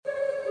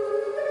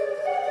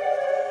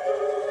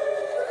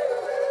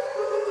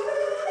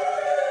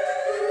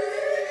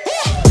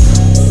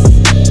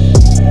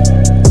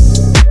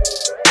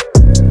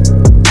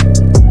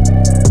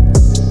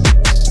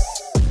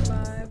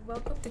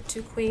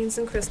Stones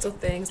and Crystal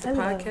Things, the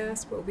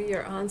podcast where we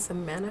are on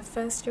some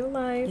manifest your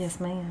life. Yes,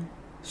 ma'am.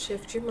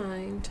 Shift your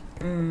mind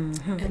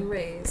and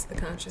raise the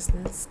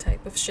consciousness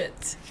type of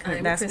shit.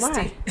 I'm That's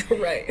Christy. why.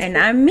 Right. And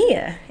I'm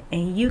Mia.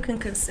 And you can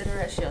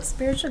consider us your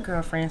spiritual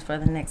girlfriends for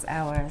the next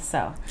hour or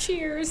so.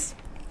 Cheers.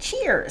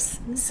 Cheers.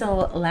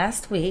 So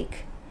last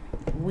week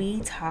we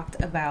talked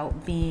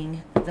about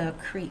being the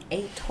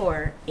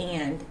creator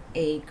and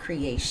a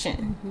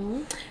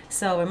creation.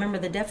 So remember,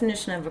 the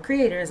definition of a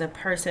creator is a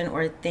person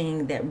or a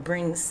thing that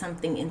brings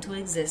something into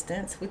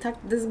existence.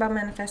 This is about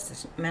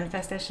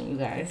manifestation, you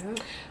guys.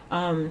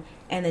 Yeah.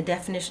 And the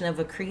definition of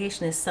a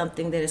creation is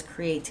something that is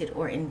created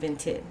or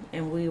invented.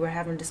 And we were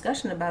having a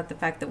discussion about the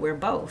fact that we're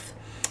both.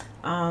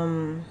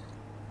 So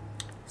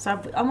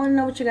I want to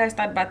know what you guys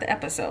thought about the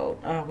episode.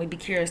 We'd be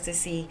curious to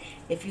see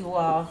if you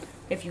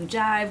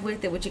jive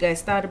with it, what you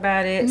guys thought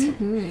about it.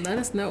 Let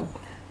us know.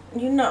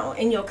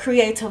 In your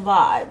creative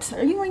vibes.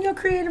 Are you in your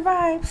creative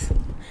vibes?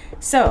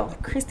 So,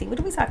 Christy, what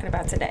are we talking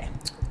about today?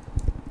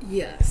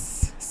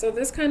 Yes. So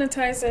this kind of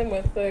ties in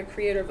with the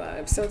creator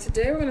vibe. So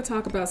today we're going to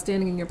talk about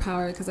standing in your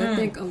power, because I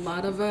think a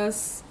lot of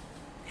us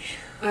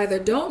either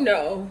don't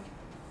know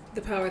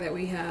the power that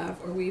we have,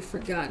 or we've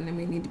forgotten and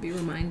we need to be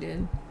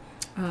reminded.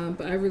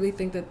 But I really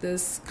think that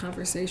this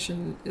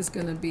conversation is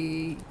going to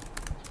be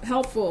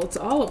helpful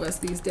to all of us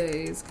these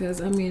days,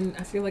 because I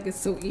feel like it's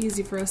so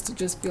easy for us to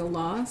just feel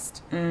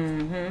lost.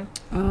 Think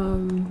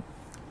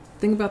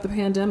about the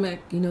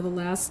pandemic. The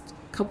last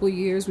couple of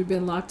years we've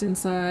been locked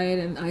inside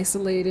and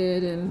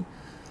isolated, and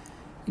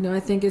I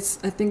think it's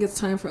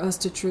time for us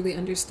to truly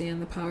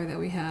understand the power that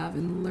we have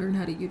and learn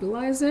how to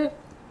utilize it,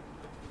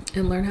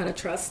 and learn how to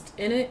trust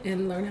in it,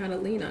 and learn how to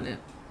lean on it.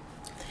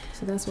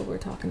 So that's what we're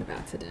talking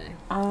about today.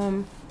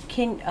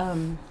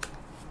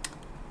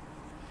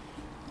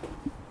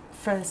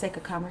 For the sake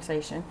of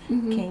conversation,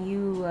 can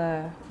you?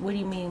 What do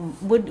you mean?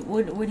 What do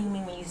you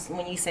mean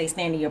when you say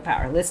stand in your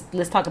power?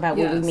 Let's talk about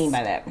what we mean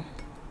by that.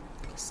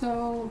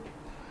 So,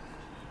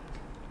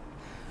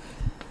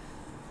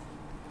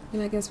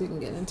 I guess we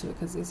can get into it,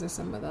 because these are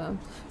some of the.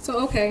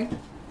 So okay.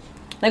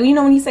 Like,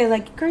 when you say,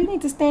 like, girl, you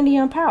need to stand in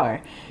your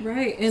power.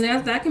 Right, and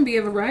that can be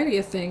a variety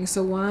of things.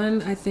 So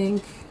one, I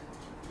think,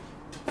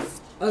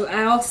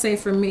 I'll say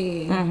for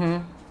me,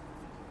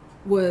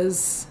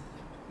 was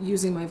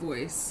using my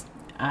voice.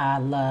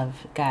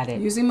 Got it.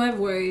 Using my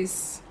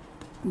voice,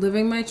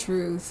 living my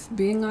truth,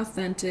 being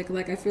authentic.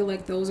 Like, I feel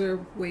like those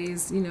are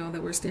ways,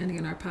 that we're standing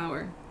in our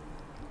power.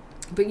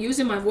 But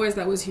using my voice,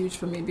 that was huge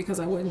for me, because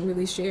I wouldn't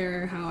really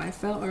share how I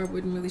felt, or I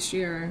wouldn't really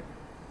share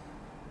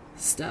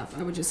stuff.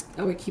 I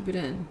would keep it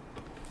in.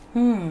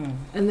 And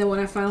then when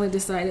I finally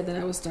decided that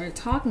I would start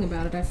talking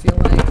about it, I feel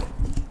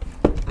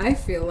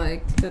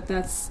like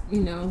that's,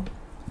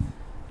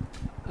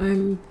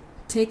 I'm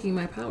taking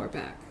my power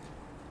back.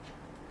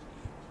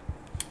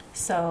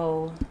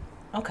 So,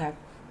 okay.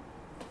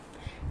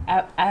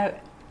 I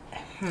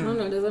don't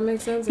know. Does that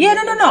make sense? Yeah,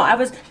 no.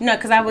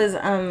 Because I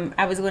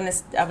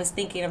was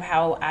thinking of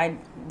how I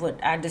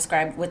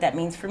describe what that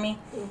means for me.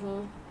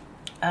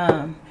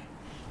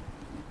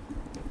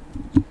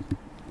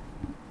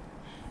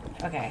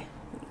 Okay,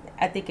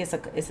 I think it's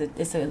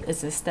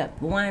a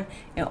step one.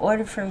 In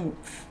order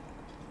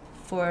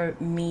for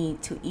me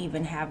to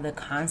even have the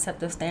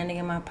concept of standing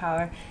in my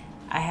power,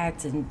 I had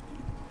to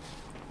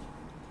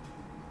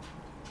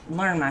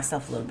learn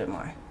myself a little bit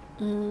more.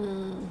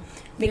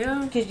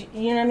 Yeah. Because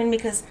you know what I mean?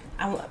 Because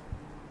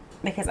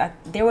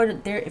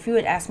if you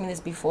had asked me this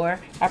before,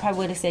 I probably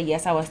would have said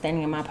yes, I was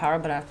standing in my power,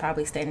 but I was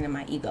probably standing in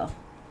my ego.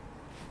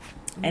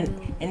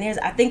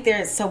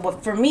 So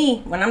for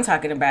me, when I'm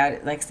talking about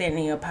it, like standing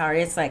in your power,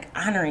 it's like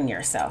honoring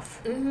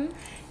yourself,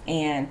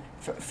 and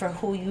for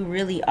who you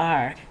really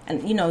are,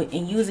 and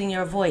and using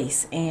your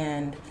voice,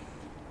 and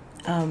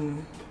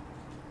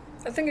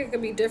I think it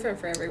could be different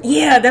for everyone.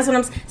 Yeah, that's what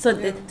I'm.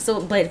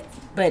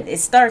 But it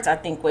starts, I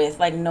think, with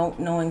like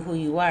knowing who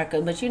you are.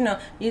 But you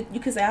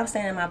could say I'm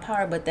standing in my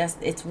power, but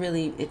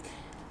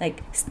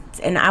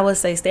and I would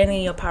say standing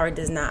in your power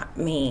does not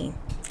mean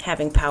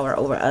having power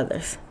over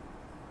others.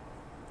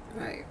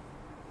 Right.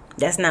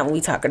 That's not what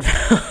we talking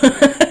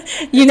about.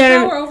 You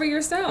know, power over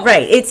yourself.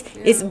 Right.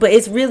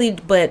 It's really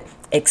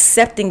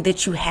accepting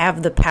that you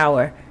have the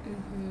power.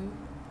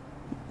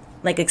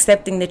 Like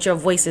accepting that your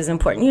voice is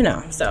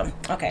important, So,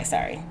 okay,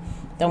 sorry.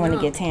 Don't want to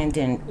get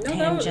tangential.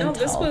 No.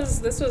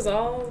 This was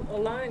all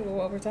aligned with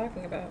what we're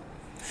talking about.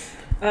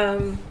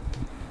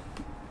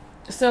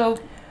 So,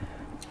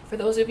 for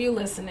those of you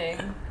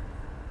listening,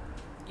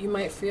 you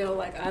might feel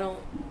like I don't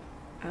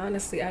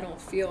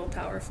feel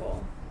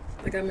powerful.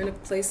 Like, I'm in a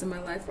place in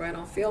my life where I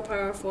don't feel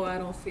powerful.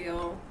 I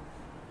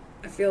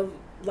feel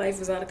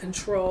life is out of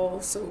control.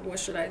 So what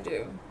should I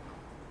do?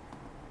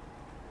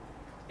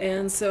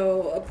 And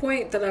so a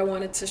point that I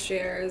wanted to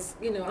share is,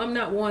 I'm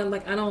not one,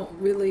 like,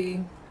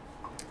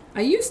 I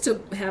used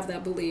to have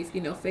that belief,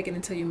 fake it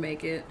until you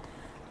make it.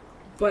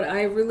 But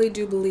I really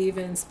do believe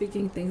in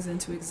speaking things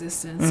into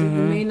existence. So you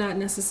may not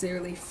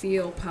necessarily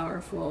feel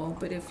powerful,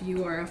 but if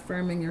you are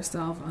affirming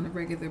yourself on a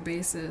regular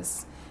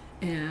basis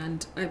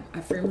And I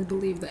firmly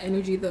believe the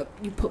energy that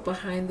you put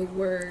behind the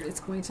word is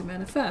going to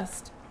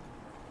manifest.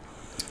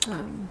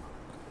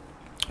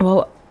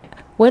 Well,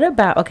 what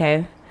about,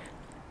 okay.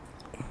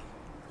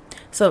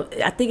 So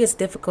I think it's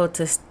difficult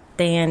to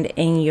stand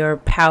in your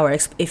power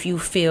if you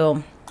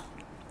feel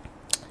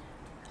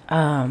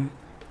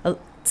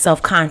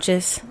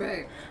self-conscious.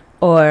 Right.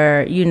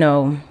 Or,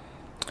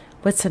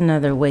 what's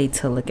another way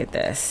to look at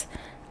this?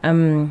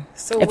 So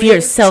if you're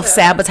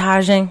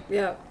self-sabotaging.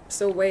 Yeah.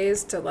 So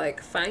ways to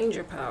like find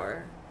your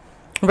power.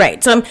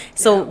 Right. So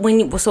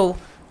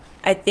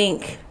I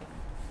think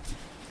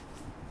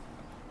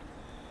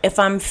if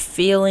I'm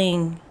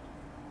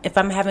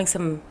having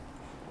some,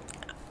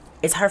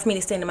 it's hard for me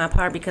to stand in my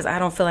power because I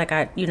don't feel like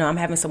I'm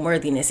having some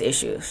worthiness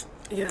issues.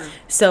 Yeah.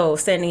 So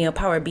standing in your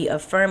power, be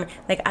affirming.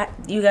 Like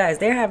you guys,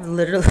 there have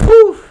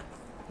literally,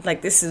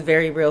 like this is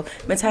very real.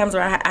 Many times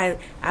where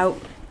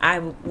I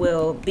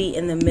will be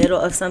in the middle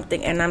of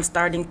something and I'm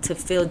starting to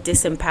feel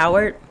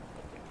disempowered.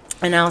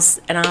 And I'll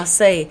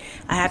say,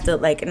 I have to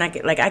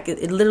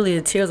literally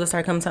the tears will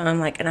start coming to me. I'm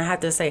like, and I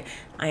have to say,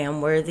 I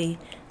am worthy,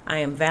 I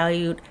am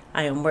valued,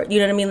 I am you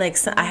know what I mean? Like,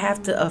 so I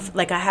have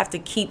to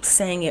keep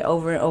saying it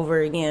over and over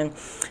again,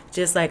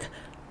 just like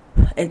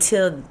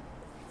until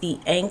the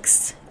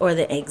angst or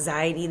the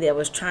anxiety that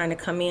was trying to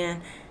come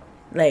in,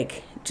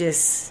 like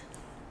just,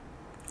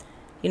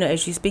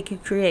 as you speak, you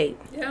create.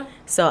 Yeah.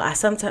 So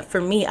sometimes for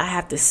me, I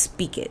have to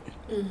speak it.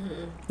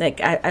 Mm-hmm. Like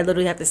I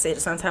literally have to say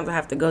it. Sometimes I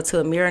have to go to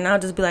a mirror and I'll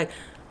just be like,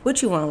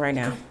 "What you want right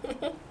now?"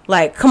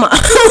 Like, come on,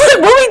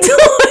 what we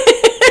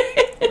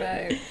doing?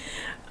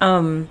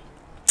 Right.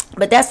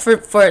 But that's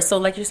for so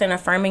like you're saying,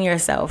 affirming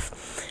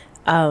yourself,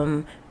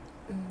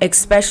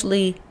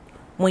 especially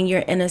when you're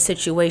in a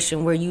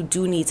situation where you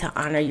do need to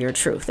honor your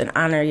truth and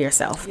honor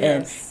yourself.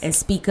 Yes. and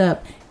speak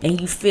up,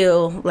 and you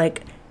feel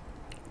like.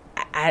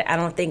 I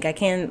don't think I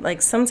can,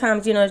 like,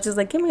 sometimes, it's just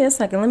like, give me a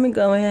second, let me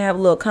go and have a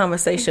little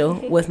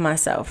conversation with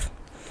myself.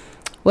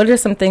 What are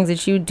some things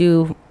that you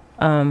do,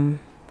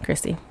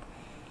 Christy?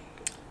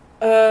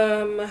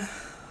 Well,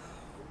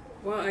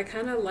 I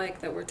kind of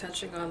like that we're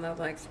touching on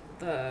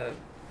the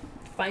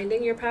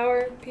finding your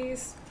power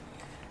piece.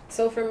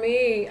 So for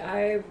me,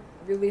 I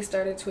really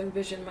started to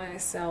envision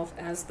myself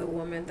as the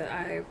woman that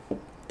I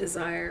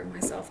desire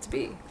myself to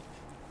be.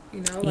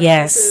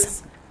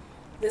 Yes.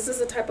 This is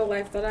the type of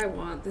life that I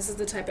want. This is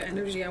the type of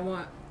energy I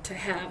want to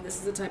have. This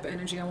is the type of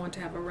energy I want to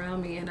have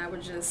around me. And I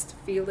would just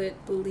feel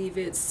it, believe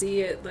it,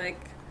 see it. Like,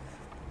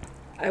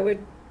 I would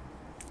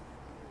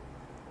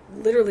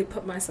literally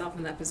put myself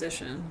in that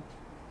position.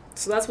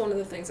 So that's one of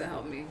the things that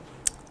helped me.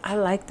 I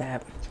like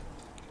that.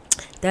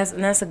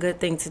 That's a good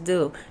thing to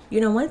do.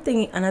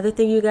 Another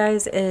thing, you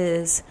guys,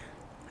 is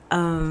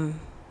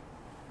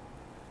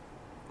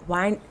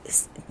why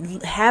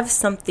have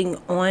something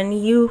on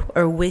you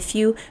or with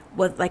you,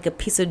 with like a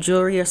piece of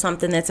jewelry or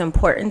something that's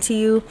important to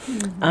you,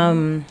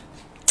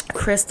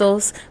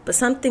 crystals, but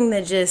something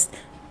that just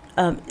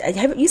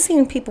have you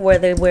seen people where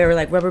they wear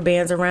like rubber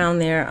bands around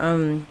their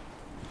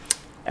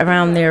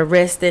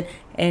wrist,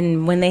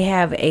 and when they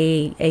have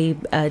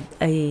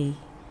a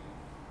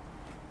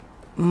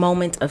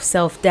moment of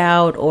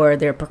self-doubt or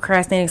they're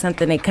procrastinating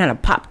something, they kind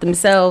of pop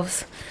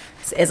themselves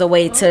as a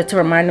way to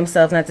remind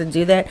themselves not to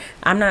do that.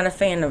 I'm not a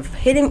fan of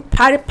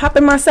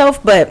popping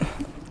myself, but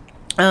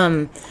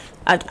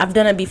I've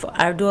done it before.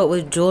 I do it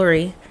with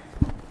jewelry.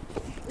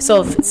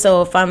 So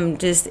if I'm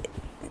just,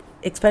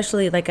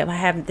 especially like if I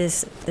have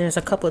this, there's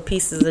a couple of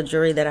pieces of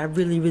jewelry that I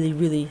really, really,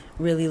 really,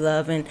 really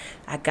love, and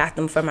I got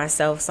them for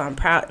myself, so I'm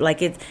proud.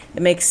 Like it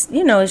makes,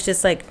 it's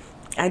just like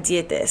I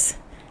did this,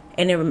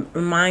 and it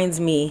reminds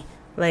me,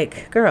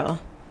 like,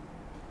 girl,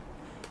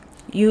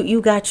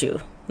 you got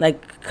you.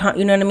 Like,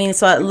 you know what I mean?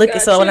 So I look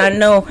at, so when I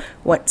know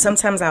what,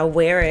 sometimes I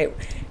wear it,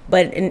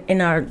 but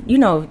in our,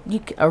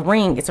 a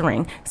ring, it's a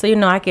ring. So,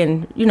 I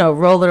can,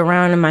 roll it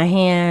around in my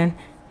hand,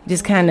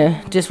 just kind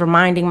of just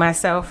reminding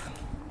myself.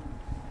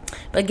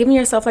 But giving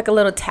yourself like a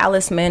little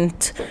talisman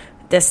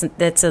that's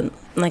a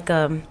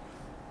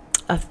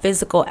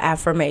physical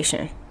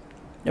affirmation,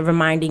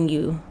 reminding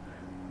you,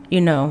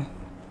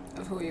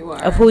 of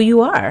who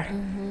you are.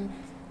 Mm-hmm.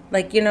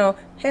 Like,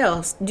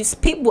 hell,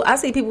 just people, I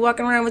see people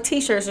walking around with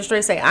t-shirts that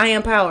straight say, I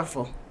am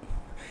powerful.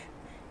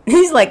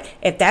 He's like,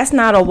 if that's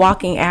not a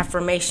walking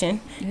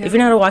affirmation, if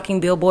you're not a walking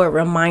billboard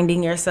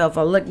reminding yourself,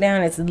 or look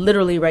down, it's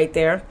literally right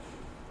there.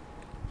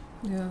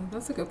 Yeah,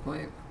 that's a good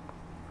point.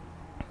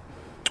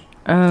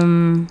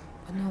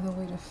 Another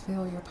way to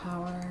feel your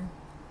power.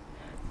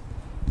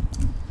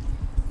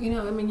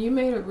 You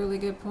made a really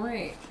good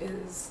point,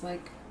 is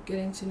like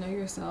getting to know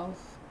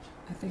yourself.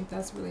 I think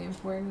that's really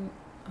important.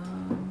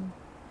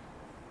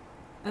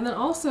 And then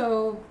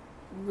also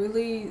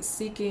really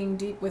seeking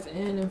deep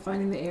within and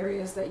finding the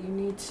areas that you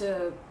need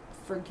to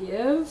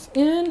forgive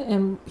in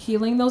and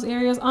healing those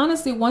areas.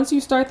 Honestly, once you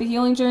start the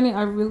healing journey,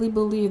 I really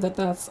believe that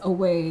that's a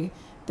way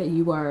that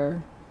you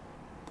are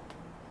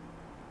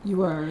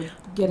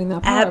getting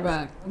that power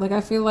back. Like, I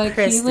feel like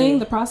Christy,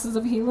 the process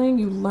of healing,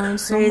 you learn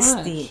so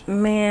much.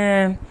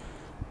 Man,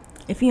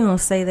 if you don't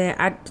say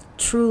that,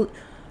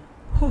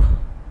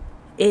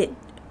 it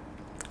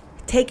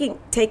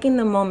taking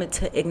the moment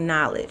to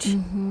acknowledge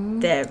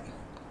that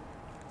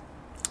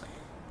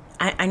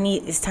I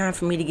need, it's time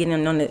for me to get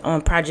in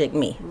on Project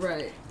Me.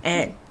 Right.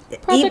 And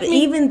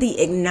even the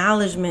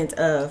acknowledgement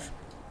of,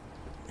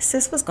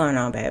 sis, what's going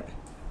on, babe?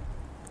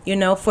 You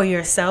know, for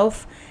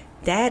yourself,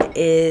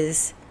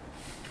 that's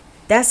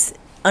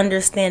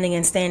understanding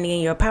and standing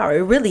in your power.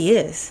 It really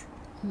is.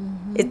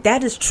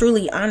 That is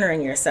truly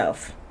honoring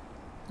yourself.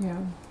 Yeah.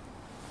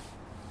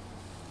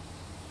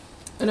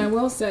 And I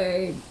will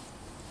say,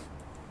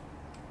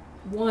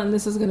 one,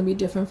 this is going to be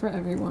different for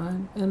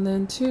everyone. And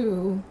then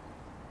two,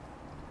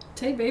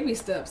 take baby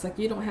steps. Like,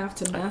 you don't have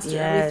to master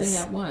everything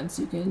at once.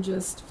 You can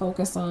just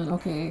focus on,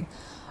 okay,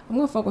 I'm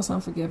going to focus on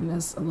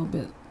forgiveness a little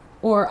bit.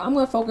 Or I'm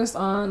going to focus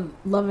on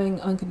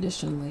loving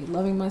unconditionally,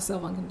 loving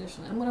myself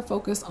unconditionally. I'm going to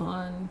focus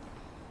on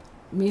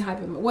me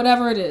hyping,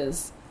 whatever it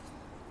is.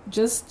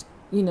 Just,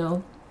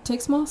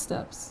 take small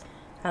steps.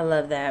 I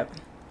love that.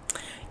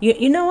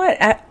 You know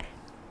what?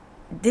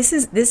 This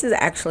is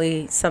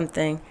actually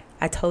something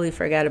I totally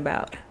forgot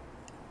about.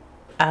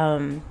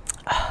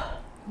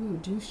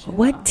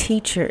 What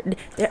teacher?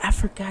 I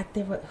forgot.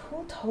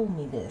 Who told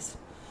me this?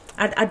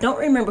 I don't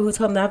remember who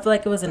told me. I feel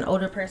like it was an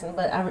older person,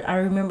 but I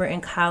remember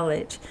in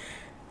college.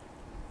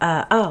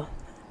 It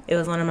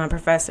was one of my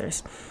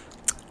professors.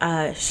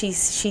 She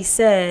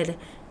said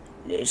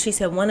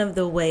one of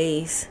the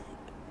ways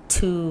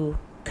to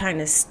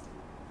kind of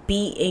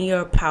be in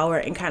your power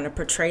and kind of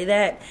portray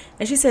that,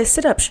 and she said,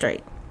 sit up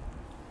straight.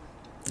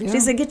 Yeah.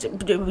 She said, get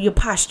your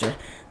posture,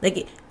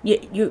 like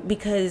you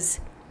because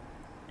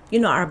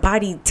our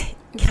body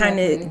kind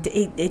of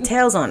it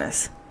tells on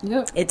us.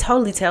 Yep. It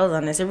totally tells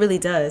on us. It really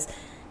does.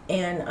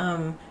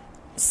 And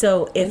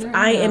so if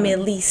I am at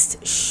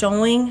least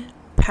showing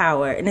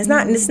power, and it's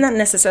not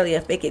necessarily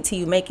a fake it till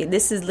you make it.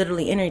 This is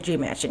literally energy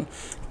matching.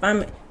 If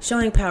I'm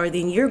showing power,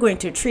 then you're going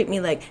to treat me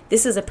like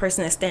this is a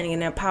person that's standing in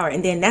their power,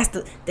 and then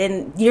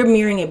then you're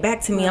mirroring it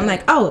back to me. Right. I'm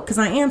like, oh, because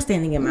I am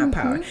standing in my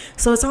power.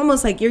 So it's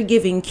almost like you're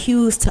giving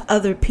cues to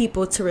other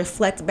people to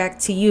reflect back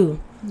to you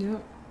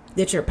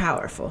that you're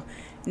powerful.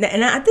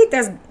 And I think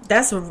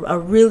that's a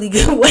really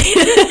good way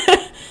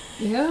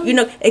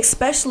to,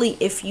 especially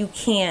if you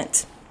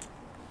can't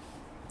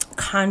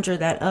conjure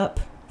that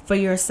up for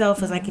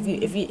yourself. It's like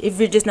if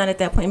you're just not at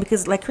that point,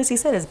 because like Chrissy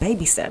said, it's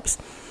baby steps.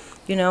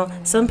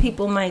 Some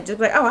people might just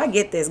be like, oh, I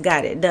get this,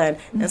 got it, done.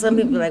 And some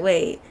people are like,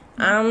 wait,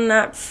 I'm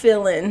not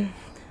feeling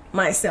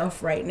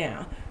myself right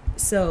now.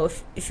 So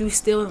if you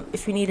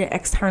need an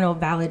external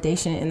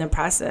validation in the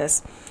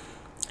process,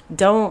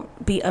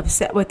 don't be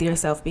upset with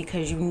yourself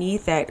because you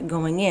need that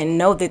going in.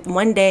 Know that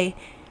one day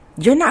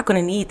you're not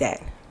going to need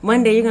that.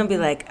 One day you're going to be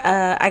like,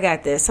 I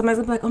got this. Somebody's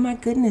going to be like, oh my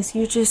goodness,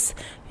 you're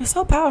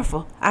so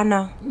powerful. I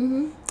know.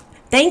 Mm-hmm.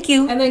 Thank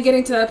you. And then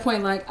getting to that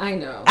point, like, I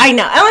know. I'm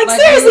like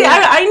seriously,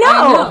 I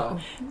know.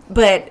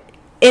 But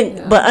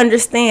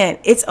understand,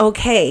 it's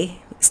okay.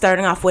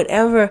 Starting off,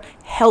 whatever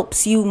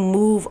helps you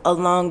move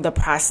along the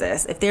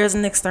process. If there's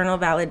an external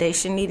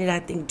validation needed, I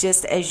think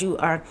just as you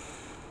are,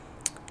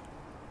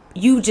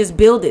 you just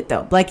build it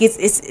though. Like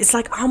it's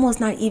like almost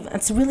not even.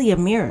 It's really a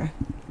mirror.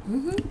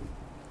 Mm-hmm.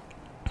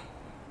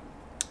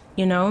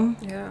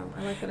 Yeah,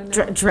 I like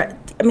that.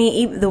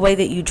 Even the way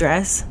that you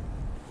dress.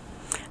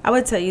 I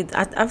would tell you,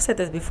 I've said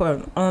this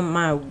before. On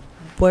my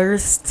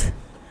worst,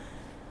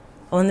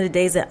 on the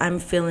days that I'm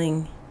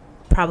feeling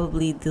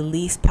probably the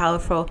least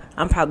powerful,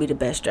 I'm probably the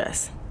best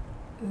dressed.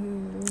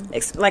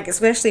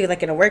 Especially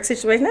like in a work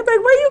situation, I'm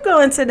like, where you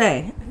going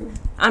today?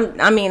 I'm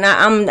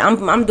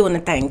doing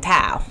the thing,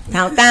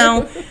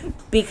 down,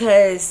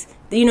 because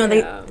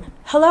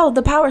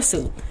the power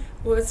suit.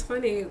 Well, it's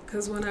funny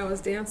because when I was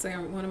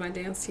dancing, one of my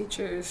dance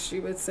teachers, she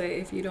would say,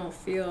 if you don't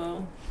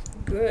feel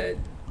good,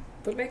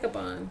 put makeup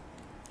on.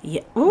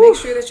 Yeah. Make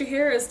sure that your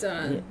hair is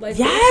done. Like,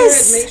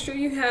 yes. Make sure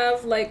you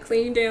have like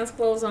clean dance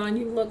clothes on.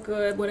 You look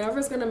good.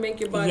 Whatever's gonna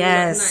make your body look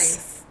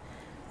nice.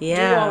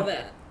 Yeah. Do all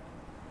that.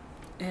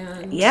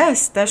 And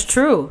yes, that's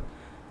true.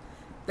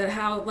 That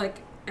how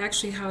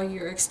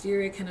your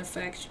exterior can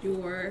affect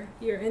your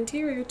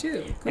interior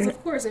too. Because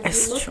of course,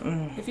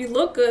 if you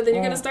look good, then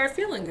you're gonna start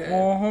feeling good.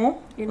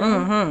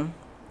 Mm-hmm.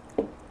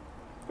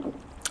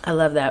 I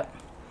love that.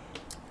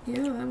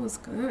 Yeah, that was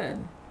good.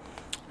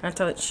 I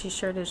thought she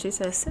sure did. She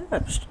said, sit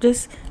up.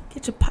 Just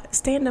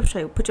stand up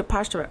straight. Put your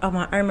posture. I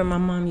remember my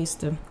mom used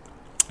to.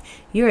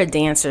 You're a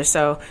dancer,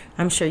 so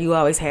I'm sure you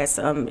always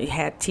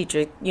had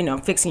teacher,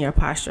 fixing your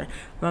posture.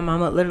 My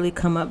mom would literally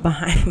come up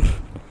behind me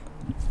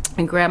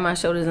and grab my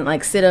shoulders and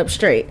like sit up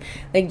straight.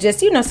 Like just,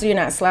 so you're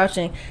not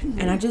slouching. Mm-hmm.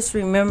 And I just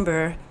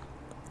remember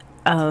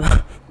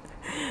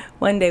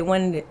one day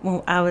when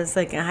I was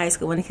like in high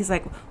school, when he's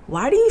like,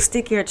 why do you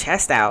stick your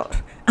chest out?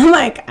 I'm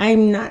like,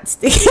 I'm not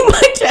sticking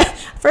my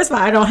chest. First of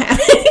all, I don't have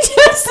any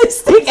chest to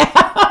stick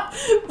out.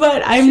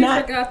 But I'm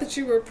not. She forgot that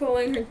you were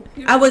pulling her.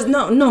 I was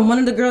no. One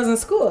of the girls in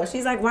school.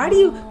 She's like, why do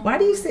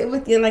you sit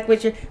with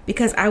your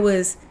because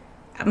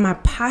my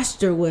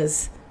posture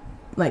was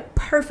like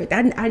perfect.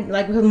 I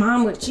like her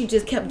mom would, she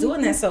just kept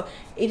doing that, so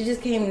it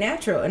just came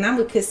natural, and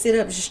I could sit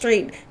up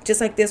straight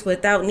just like this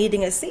without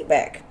needing a seat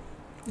back.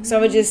 So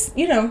I would just,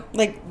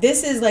 like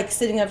this is like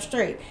sitting up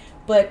straight,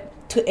 but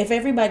if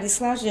everybody's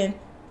slouching,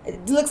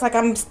 it looks like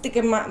I'm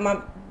sticking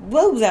my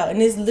boobs out,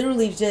 and it's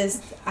literally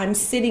just I'm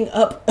sitting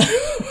up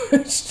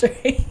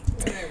straight.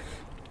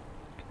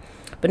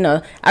 But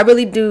no, I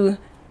really do.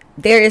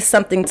 There is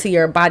something to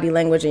your body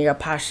language and your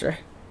posture.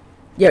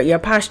 Your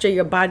posture,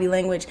 your body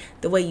language,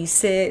 the way you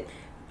sit.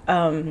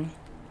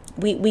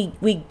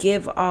 We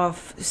give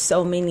off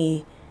so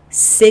many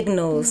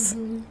signals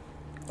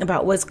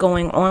about what's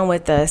going on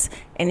with us.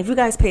 And if you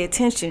guys pay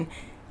attention,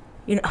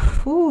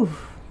 whew,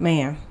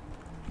 man.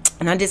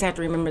 And I just have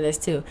to remember this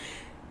too.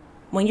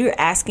 When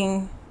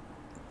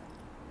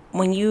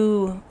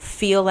you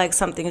feel like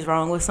something's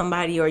wrong with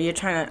somebody, or you're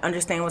trying to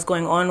understand what's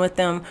going on with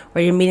them,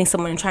 or you're meeting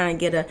someone and trying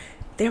to get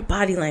their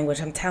body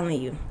language, I'm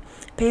telling you,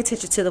 pay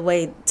attention to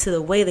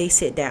the way they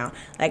sit down.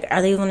 Like,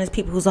 are they one of those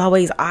people who's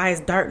always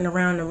eyes darting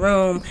around the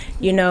room?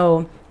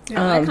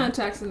 Eye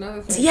contact's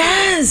another thing.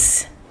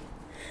 Yes.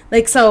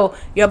 Like, so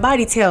your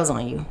body tells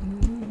on you.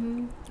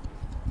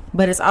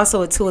 But it's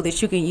also a tool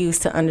that you can use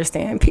to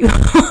understand people.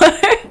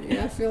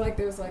 Yeah, I feel like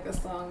there's like a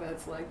song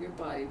that's like "Your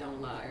Body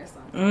Don't Lie" or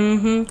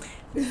something.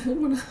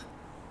 Isn't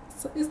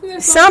there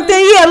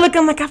something? Yeah, look,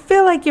 I'm like, I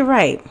feel like you're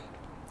right.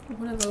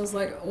 One of those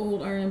like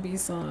old R&B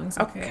songs.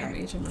 Okay, I'm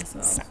aging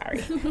myself.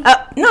 Sorry.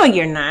 No,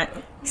 you're not.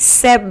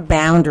 Set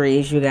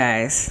boundaries, you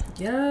guys.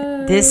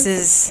 Yes. This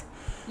is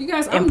you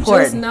guys. important.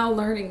 I'm just now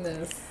learning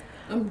this.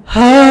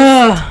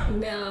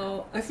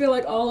 Now I feel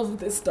like all of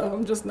this stuff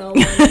I'm just now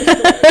learning.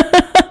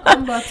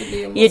 I'm about to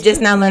be. You're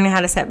just now learning how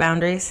to set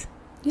boundaries.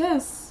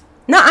 Yes.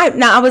 No,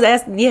 I was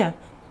asking. Yeah.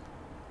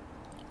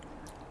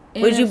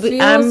 And would you be?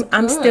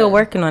 I'm still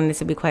working on this,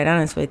 to be quite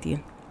honest with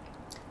you.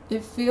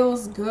 It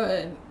feels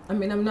good. I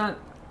mean, I'm not.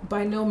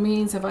 By no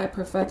means have I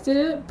perfected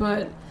it,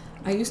 but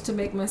I used to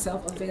make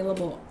myself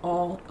available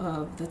all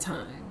of the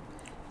time.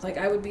 Like,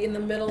 I would be in the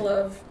middle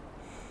of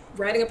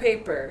writing a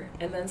paper,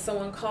 and then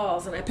someone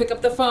calls, and I pick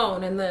up the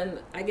phone, and then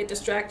I get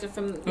distracted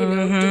from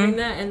doing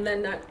that, and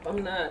then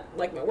I'm not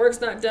like my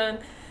work's not done.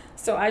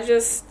 So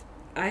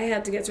I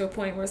had to get to a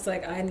point where it's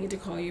like, I need to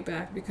call you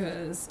back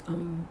because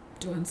I'm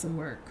doing some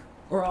work,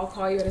 or I'll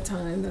call you at a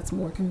time that's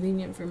more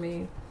convenient for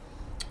me,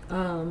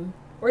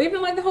 or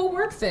even like the whole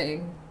work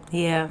thing.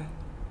 Yeah.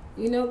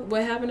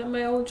 What happened at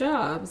my old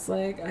job? It's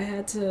like I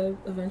had to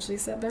eventually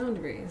set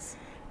boundaries.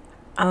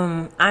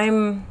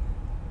 I'm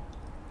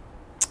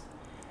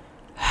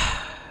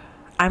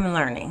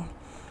learning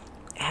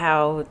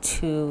how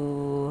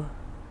to.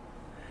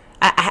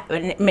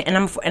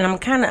 I'm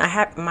kind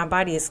of. My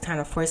body is kind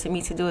of forcing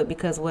me to do it,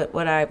 because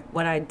what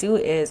I do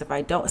is, if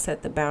I don't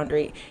set the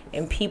boundary,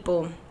 and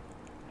people,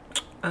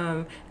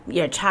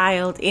 your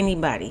child,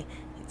 anybody,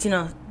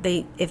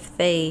 if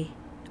they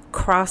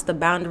cross the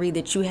boundary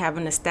that you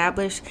haven't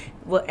established,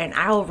 and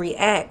I'll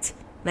react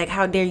like,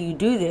 how dare you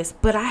do this?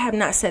 But I have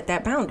not set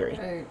that boundary.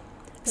 Right.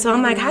 So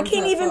I'm like, I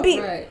can't even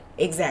be right.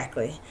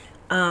 Exactly.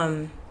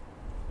 So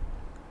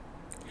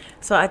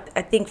I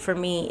think for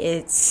me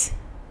it's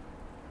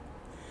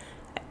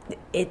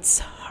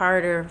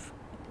harder.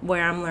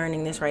 Where I'm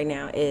learning this right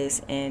now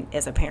is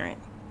as a parent,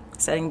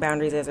 setting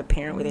boundaries as a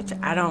parent with it.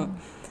 I don't.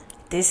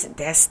 This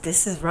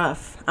is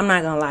rough. I'm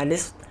not gonna lie.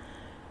 This.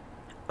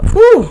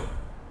 Whew.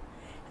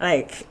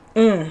 Like,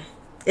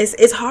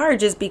 it's hard,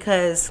 just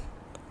because,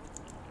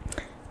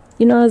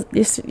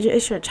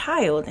 it's your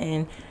child,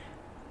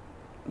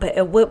 but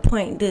at what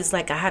point does,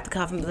 like, I have to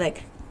come and be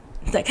like,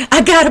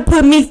 I gotta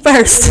put me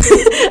first.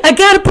 I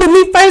gotta put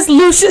me first,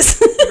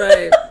 Lucius.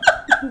 Right.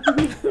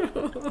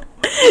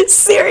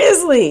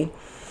 Seriously.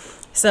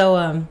 So,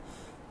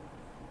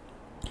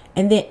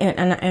 and then,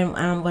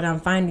 and what I'm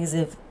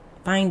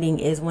finding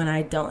is when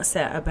I don't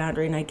set a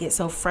boundary, and I get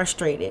so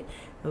frustrated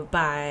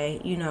by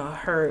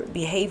her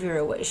behavior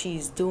or what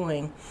she's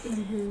doing,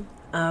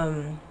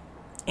 and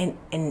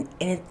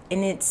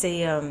it's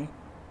a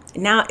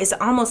now it's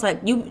almost like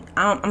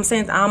I'm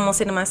saying, I almost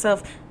say to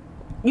myself,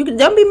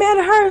 don't be mad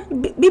at her,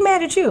 be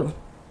mad at you.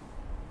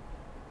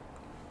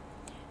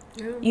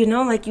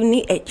 Yeah. Like, you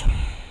need it.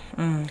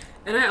 And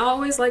I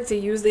always like to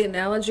use the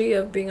analogy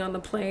of being on the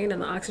plane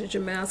and the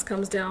oxygen mask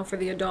comes down for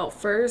the adult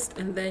first,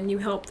 and then you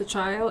help the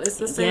child. It's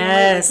the same.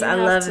 Yes, I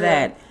love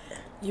that.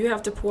 You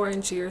have to pour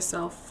into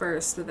yourself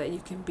first so that you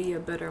can be a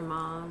better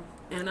mom.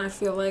 And I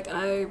feel like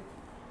I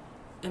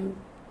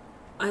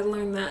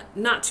learned that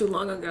not too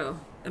long ago.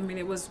 I mean,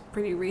 it was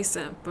pretty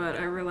recent, but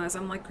I realized,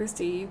 I'm like,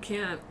 Christy, you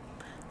can't,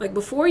 like,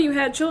 before you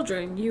had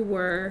children, you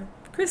were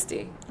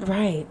Christy.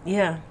 Right,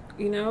 yeah.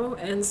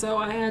 And so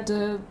I had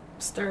to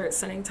start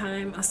setting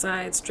time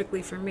aside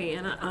strictly for me.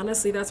 And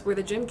honestly, that's where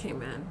the gym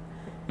came in.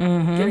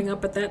 Getting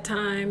up at that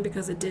time,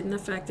 because it didn't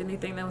affect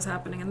anything that was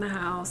happening in the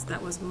house.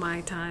 That was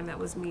my time. That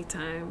was me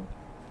time.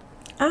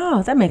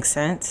 Oh, that makes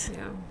sense.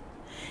 Yeah.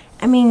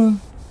 I mean,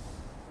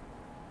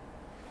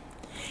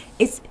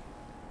 it's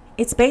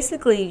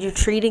basically you're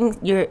treating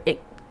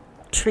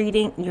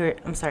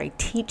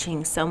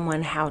teaching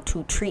someone how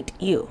to treat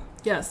you.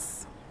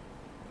 Yes.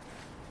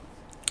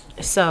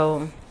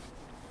 So,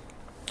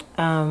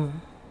 I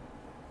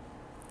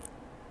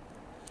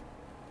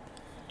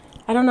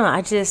don't know.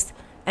 I just,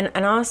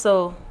 and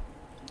also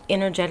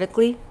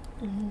energetically,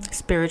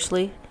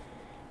 spiritually,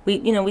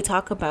 we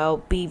talk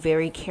about be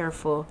very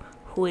careful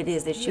who it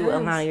is that you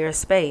allow your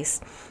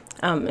space.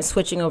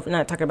 Switching over,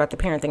 not talking about the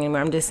parent thing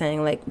anymore. I'm just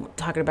saying, like,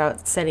 talking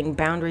about setting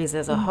boundaries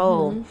as a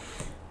whole.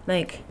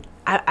 Like,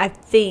 I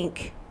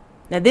think,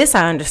 now this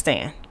I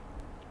understand.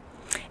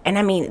 And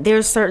I mean,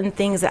 there's certain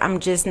things that I'm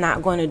just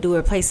not going to do,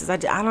 or places I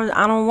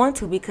don't want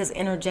to, because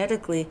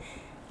energetically,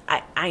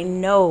 I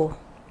know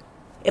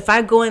if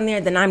I go in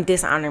there, then I'm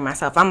dishonoring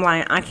myself. I'm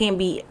lying. I can't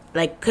be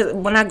like, because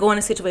when I go in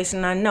a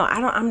situation, I know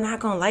I'm not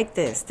going to like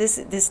this.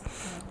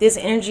 This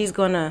energy is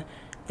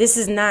this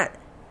is not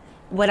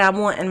what I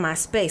want in my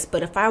space.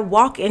 But if I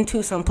walk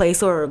into some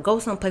place or go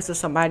someplace with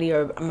somebody,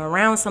 or I'm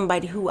around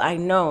somebody who I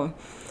know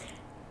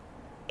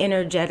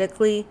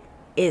energetically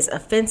is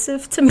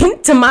offensive to me,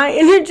 to my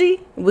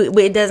energy,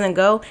 it doesn't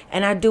go,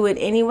 and I do it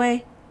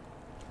anyway,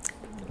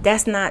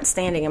 that's not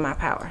standing in my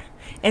power.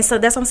 And so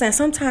that's what I'm saying.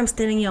 Sometimes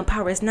standing in your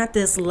power is not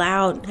this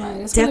loud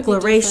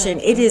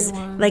declaration. It is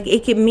like,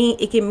 it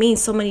can mean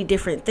so many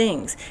different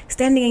things.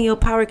 Standing in your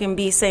power can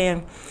be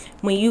saying,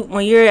 when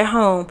you're at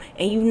home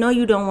and you know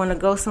you don't want to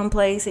go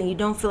someplace and you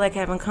don't feel like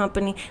having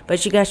company,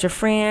 but you got your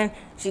friend,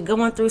 she's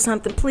going through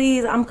something.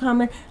 Please, I'm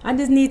coming. I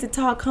just need to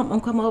talk.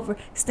 Come over.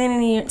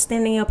 Standing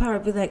in your power.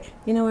 Be like,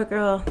 you know what,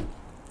 girl?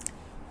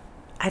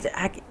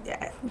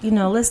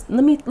 Let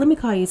me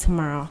call you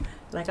tomorrow.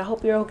 Like, I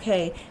hope you're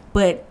okay.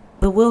 But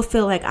we'll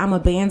feel like I'm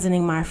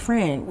abandoning my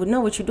friend. Well, no,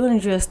 what you're doing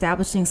is you're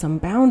establishing some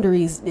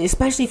boundaries,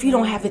 especially if you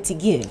don't have it to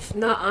give.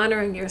 Not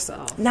honoring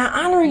yourself.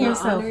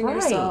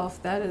 Right.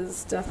 That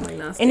is definitely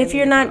not. And if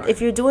you're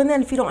doing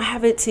that, if you don't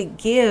have it to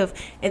give,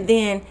 and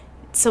then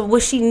so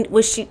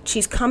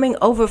she's coming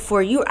over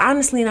for you,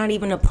 honestly not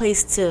even a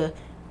place to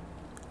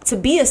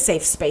be a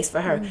safe space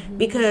for her,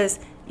 because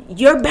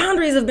your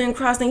boundaries have been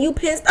crossed and you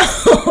pissed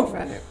off.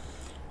 Right.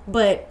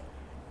 But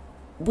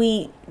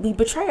we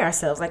betray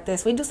ourselves like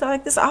this. We do stuff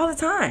like this all the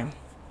time.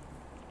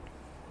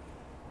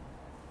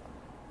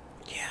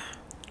 Yeah.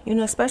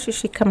 Especially if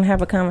she come and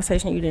have a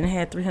conversation you didn't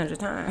have 300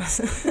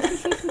 times.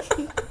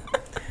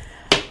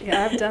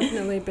 Yeah, I've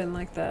definitely been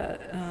like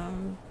that,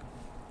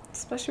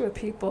 especially with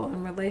people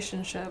and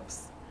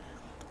relationships.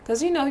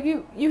 Because,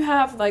 you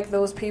have, like,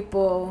 those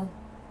people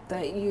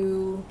that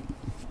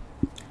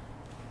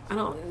I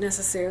don't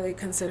necessarily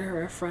consider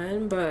her a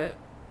friend, but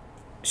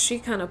she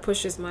kind of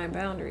pushes my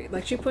boundary.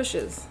 Like, she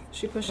pushes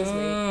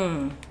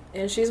me.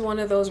 And she's one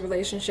of those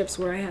relationships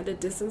where I had to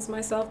distance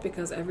myself,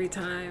 because every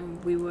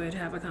time we would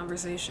have a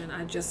conversation,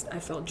 I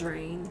felt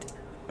drained.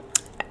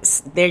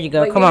 There you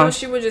go. Like, Come on.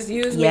 She would just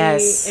use me,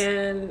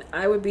 and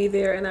I would be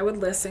there and I would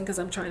listen because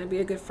I'm trying to be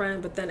a good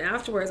friend. But then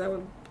afterwards,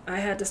 I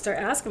had to start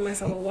asking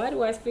myself, well, why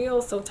do I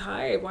feel so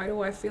tired? Why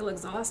do I feel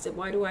exhausted?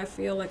 Why do I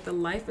feel like the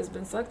life has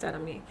been sucked out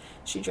of me?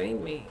 She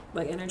drained me,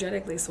 like,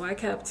 energetically. So I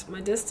kept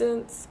my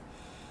distance.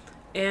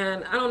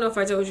 And I don't know if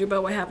I told you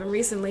about what happened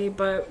recently,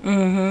 but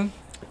I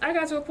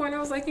got to a point I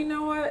was like, you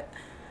know what?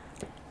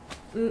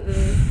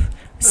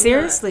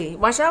 Seriously,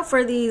 watch out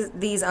for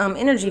these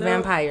energy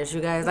vampires, you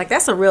guys. Like,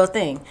 that's a real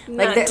thing.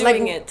 Like that,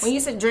 when you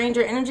said drained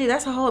your energy,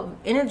 that's a whole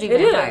energy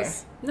vampire. It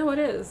is. No, it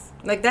is.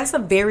 Like, that's a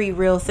very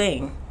real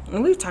thing.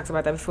 And we've talked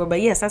about that before,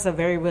 but yes, that's a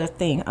very real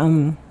thing.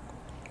 I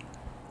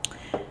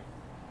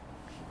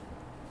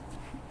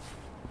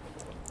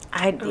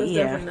was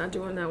definitely not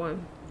doing that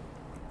one.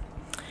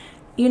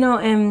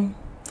 And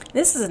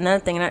this is another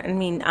thing. And I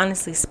mean,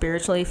 honestly,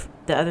 spiritually,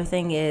 the other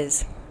thing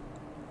is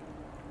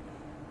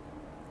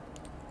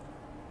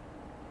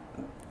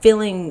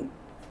feeling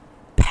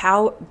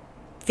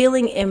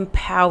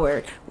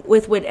empowered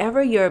with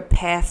whatever your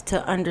path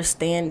to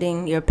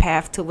understanding, your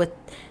path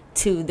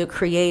to the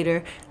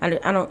Creator. I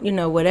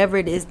don't, whatever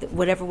it is,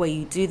 whatever way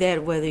you do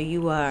that, whether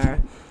you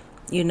are,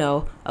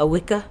 a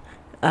Wicca,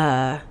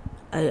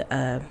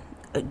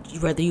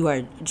 whether you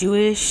are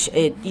Jewish,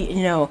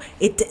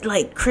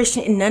 like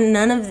Christian,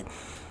 none of,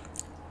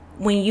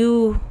 when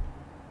you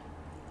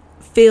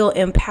feel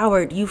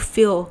empowered, you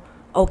feel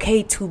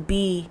okay to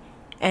be,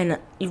 and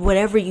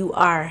whatever you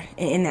are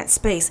in that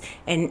space,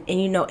 and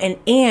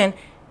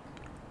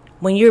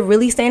when you're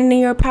really standing in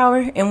your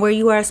power and where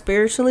you are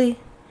spiritually,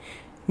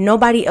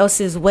 nobody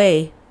else's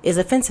way is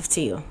offensive to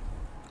you.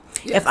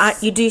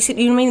 Yes. You know what I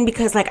mean?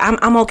 Because, like,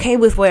 I'm okay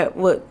with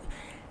what.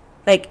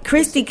 Like,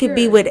 Christy could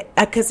be with,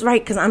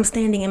 because I'm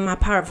standing in my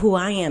power of who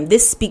I am.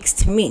 This speaks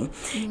to me.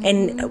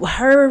 And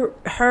her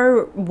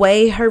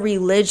way, her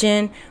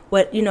religion,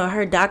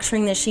 her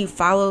doctrine that she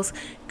follows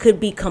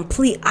could be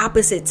complete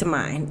opposite to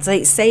mine. It's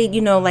like, say,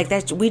 like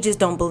that, we just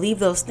don't believe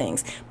those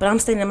things. But I'm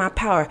standing in my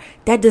power.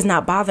 That does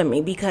not bother me,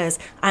 because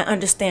I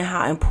understand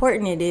how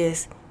important it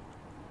is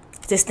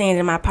to stand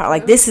in my power.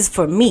 Like, this is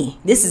for me.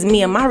 This is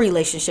me and my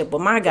relationship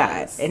with my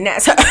God. And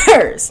that's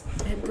hers.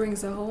 It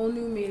brings a whole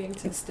new meaning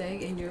to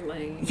staying in your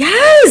lane.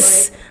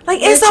 Yes. Like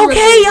it's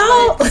okay,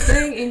 y'all. Like,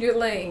 staying in your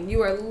lane.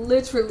 You are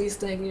literally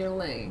staying in your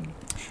lane.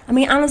 I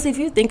mean, honestly, if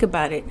you think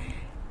about it,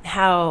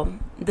 how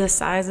the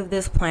size of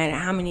this planet,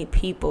 how many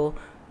people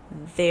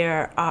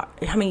there are,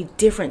 how many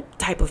different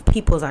type of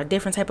peoples are,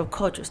 different type of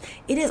cultures,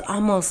 it is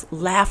almost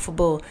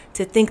laughable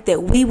to think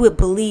that we would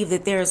believe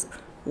that there's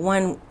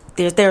one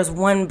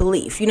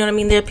belief. You know what I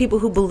mean? There are people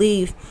who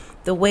believe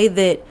the way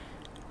that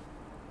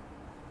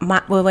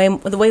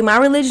the way my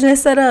religion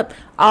is set up,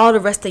 all the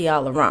rest of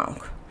y'all are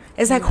wrong.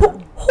 It's like, who,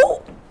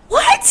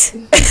 what?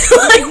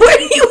 Like, where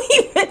do you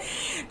even?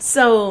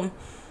 So,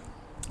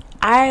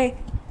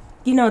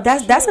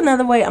 that's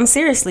another way.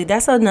 Seriously,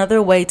 that's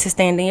another way to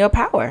stand in your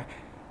power.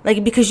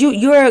 Like, because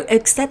you're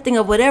accepting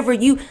of whatever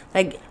you,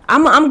 like,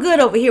 I'm good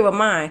over here with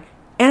mine.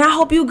 And I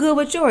hope you good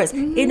with yours.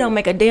 Mm-hmm. It don't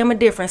make a damn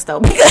difference though,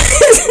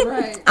 because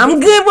right.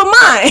 I'm good with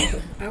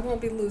mine. I won't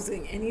be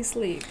losing any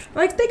sleep.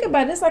 Like, think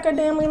about it. It's like a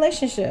damn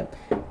relationship.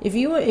 If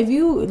you and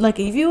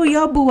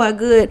your boo are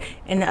good,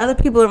 and the other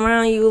people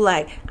around you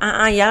like,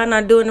 y'all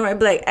not doing the right.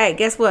 Be like, hey,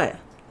 guess what?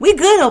 We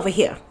good over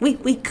here. We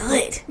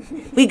good.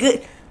 We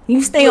good.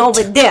 You stay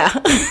over there.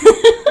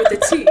 With the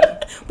tea.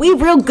 We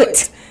real good.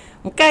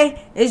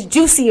 Okay, it's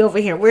juicy over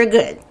here. We're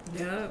good.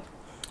 Yeah.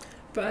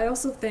 But I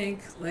also think,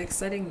 like,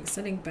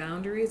 setting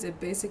boundaries, it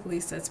basically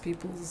sets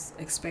people's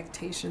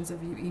expectations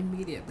of you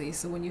immediately.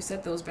 So when you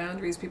set those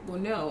boundaries, people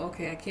know,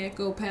 okay, I can't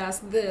go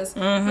past this,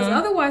 because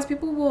otherwise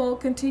people will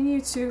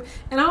continue to.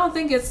 And I don't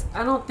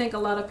think a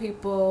lot of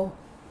people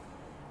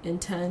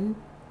intend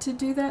to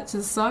do that,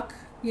 to suck,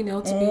 to be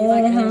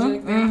like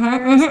energetic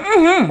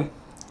vampires.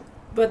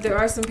 But there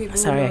are some people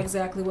who know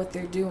exactly what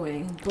they're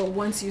doing. But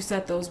once you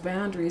set those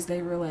boundaries,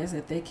 they realize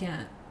that they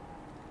can't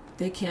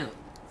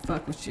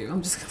fuck with you.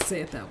 I'm just gonna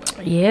say it that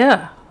way.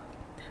 Yeah.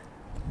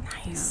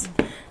 Nice.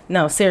 Yeah.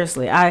 No,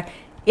 seriously. And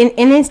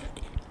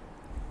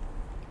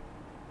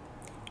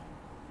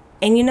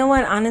you know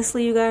what?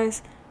 Honestly, you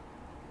guys,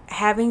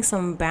 having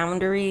some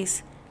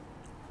boundaries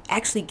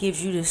actually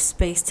gives you the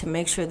space to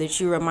make sure that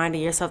you're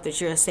reminding yourself that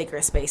you're a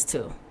sacred space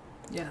too.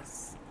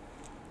 Yes.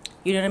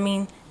 You know what I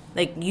mean?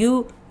 Like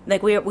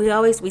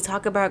we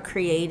talk about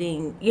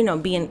creating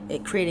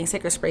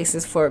sacred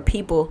spaces for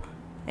people,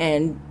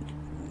 and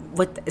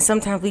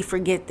sometimes we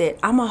forget that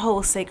I'm a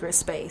whole sacred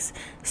space.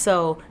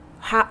 So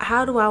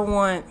how do I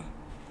want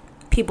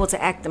people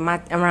to act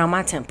around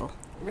my temple?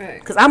 Right.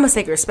 Because I'm a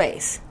sacred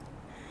space.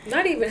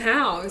 Not even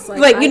how. It's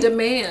like I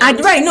demand.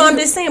 Right. No, I'm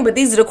just saying. But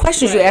these are the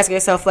questions you ask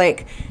yourself.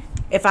 Like,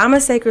 if I'm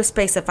a sacred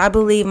space, if I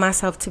believe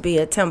myself to be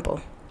a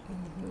temple,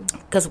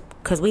 because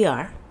we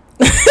are.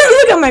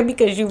 Look at me,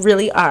 because you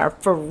really are.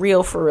 For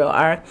real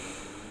are.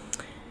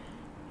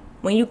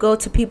 When you go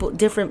to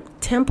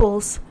different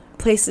temples,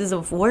 places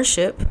of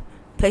worship,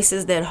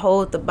 places that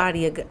hold the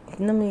body of God.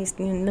 Let me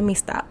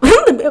stop.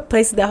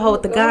 Places that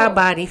hold the God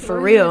body for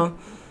real.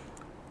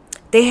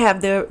 They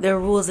have their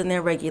rules and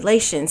their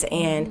regulations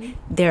and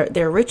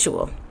their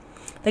ritual.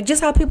 Like,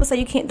 just how people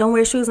say don't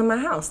wear shoes in my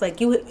house.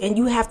 Like,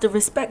 you have to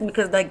respect,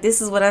 because like,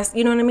 this is what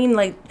you know what I mean?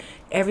 Like,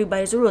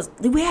 everybody's rules.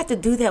 We have to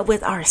do that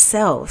with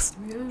ourselves.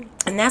 Yeah.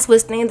 And that's what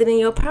standing in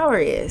your power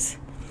is.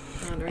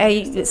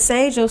 Hey,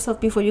 sage yourself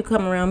before you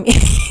come around me.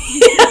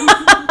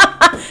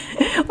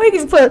 Or you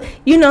can put,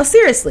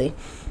 seriously,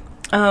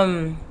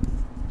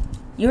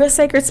 you're a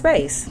sacred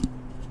space,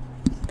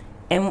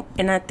 and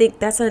I think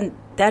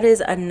that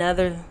is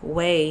another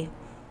way.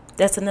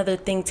 That's another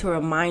thing to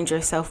remind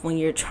yourself when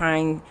you're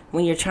trying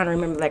to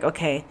remember, like,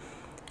 okay,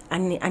 I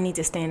need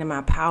to stand in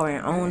my power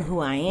and own who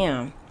I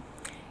am.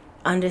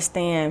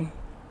 Understand,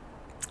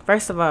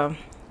 first of all,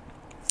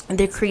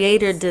 the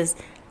Creator does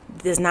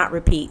not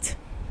repeat.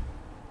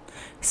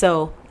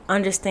 So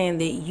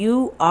understand that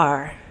you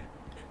are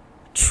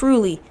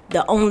truly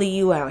the only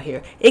you out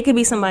here. It could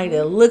be somebody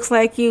that looks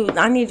like you.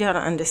 I need y'all to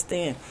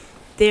understand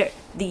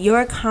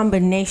your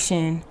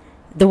combination,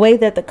 the way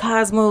that the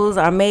cosmos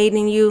are made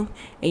in you,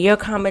 and your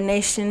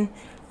combination,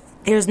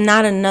 there's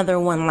not another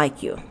one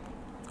like you,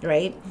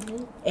 right?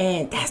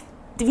 And that's,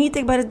 if you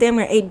think about it, damn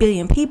near 8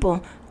 billion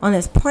people on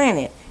this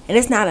planet, and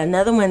it's not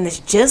another one that's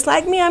just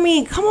like me. I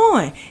mean, come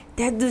on.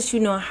 That lets you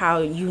know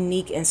how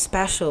unique and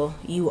special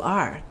you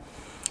are.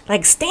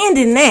 Like, stand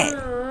in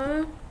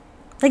that.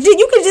 Like,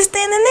 you could just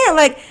stand in there.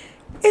 Like,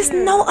 it's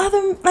no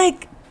other,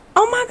 like,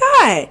 oh my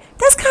God.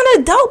 That's kind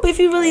of dope if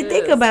you really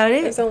think about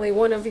it. There's only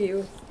one of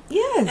you.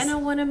 Yes. And a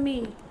one of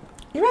me.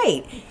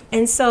 Right.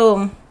 And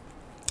so,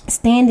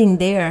 standing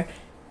there,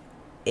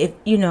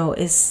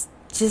 is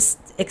just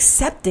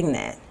accepting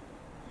that.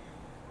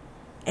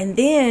 And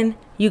then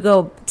you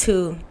go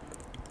to,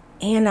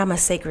 and I'm a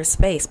sacred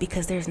space,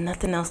 because there's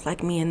nothing else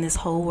like me in this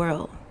whole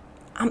world.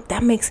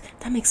 That makes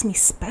me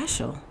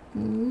special.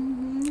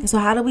 Mm-hmm. So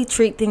how do we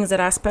treat things that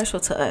are special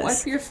to us?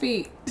 Wipe your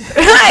feet.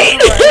 Right.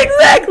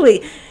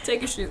 Exactly. Take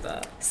your shoes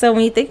off. So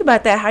when you think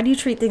about that, how do you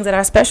treat things that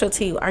are special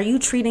to you? Are you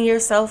treating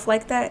yourself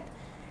like that?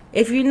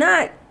 If you're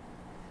not,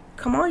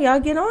 come on, y'all,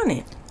 get on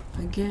it.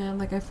 again,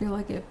 like I feel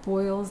like it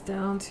boils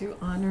down to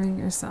honoring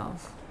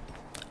yourself.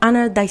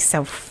 Honor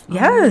thyself.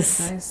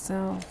 Yes. Honor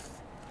thyself.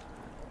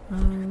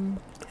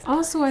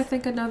 Also, I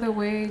think another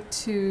way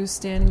to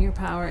stand in your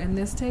power, and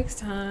this takes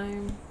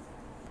time,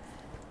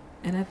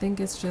 and I think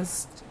it's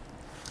just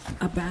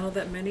a battle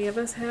that many of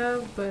us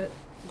have, but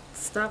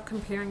stop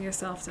comparing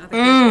yourself to other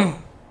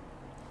people.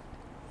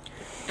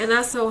 And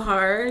that's so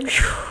hard.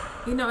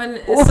 You know, and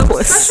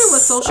especially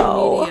with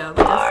social media. Like,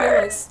 I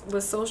feel like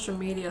with social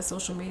media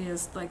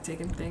is like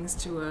taking things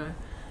to a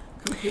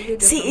completely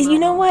different level. You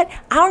know what?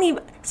 I don't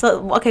even.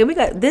 So, okay,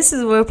 this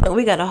is where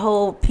we got to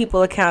hold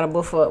people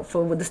accountable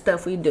for the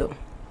stuff we do.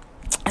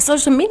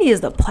 Social media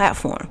is the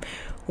platform.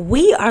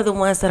 We are the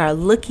ones that are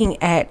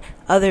looking at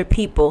other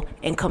people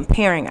and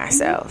comparing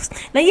ourselves.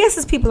 Now, yes,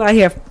 there's people out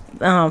here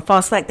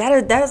false flag.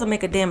 That doesn't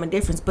make a damn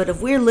difference. But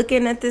if we're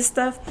looking at this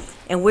stuff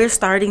and we're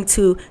starting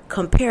to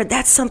compare,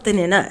 that's something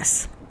in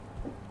us.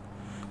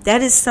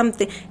 That is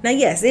something. Now,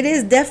 yes, it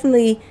is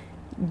definitely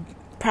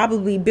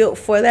probably built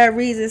for that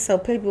reason. So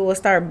people will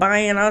start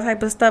buying all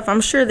type of stuff.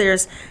 I'm sure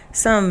there's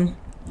some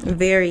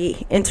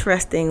very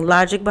interesting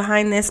logic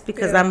behind this,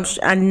 because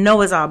I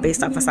know it's all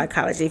based off of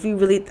psychology. If you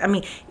really, I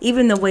mean,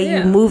 even the way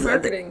you move,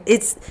 marketing.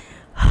 It's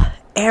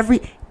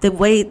the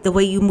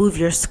way you move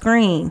your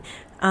screen.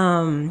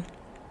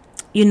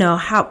 You know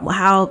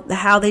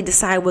how they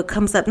decide what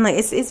comes up. And like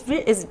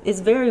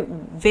it's very,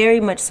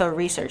 very much so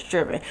research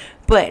driven.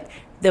 But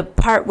the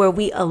part where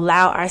we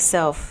allow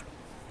ourselves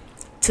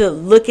to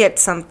look at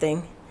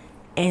something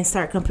and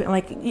start comparing,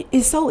 like,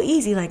 it's so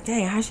easy. Like,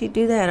 dang, how'd she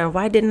do that? Or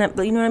why didn't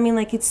I? You know what I mean?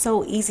 Like, it's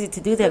so easy to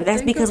do that. But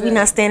that's because we're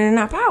not standing in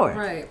our power.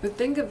 Right. But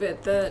think of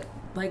it that,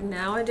 like,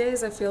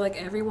 nowadays, I feel like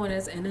everyone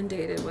is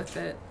inundated with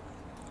it.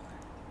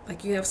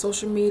 Like, you have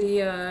social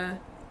media,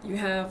 you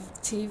have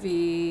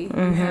TV,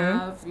 you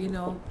have, you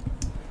know,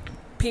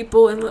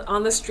 people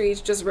on the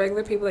streets, just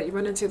regular people that you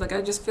run into. Like,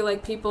 I just feel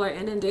like people are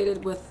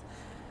inundated with,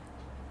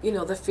 you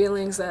know, the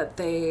feelings that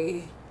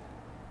they,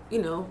 you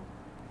know,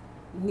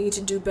 need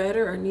to do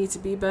better or need to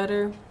be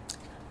better.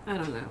 I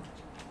don't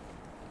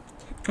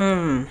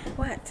know.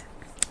 What?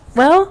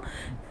 Well,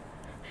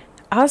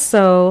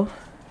 also,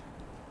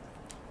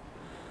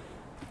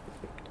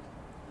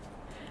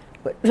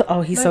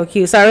 he's so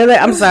cute. Sorry,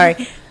 I'm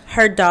sorry.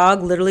 Her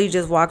dog literally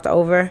just walked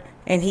over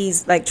and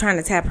he's like trying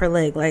to tap her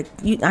leg. Like,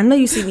 I know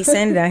you see me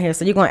standing down here,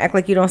 so you're gonna act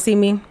like you don't see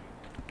me.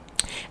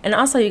 And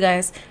also, you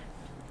guys,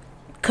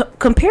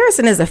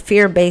 comparison is a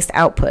fear-based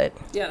output.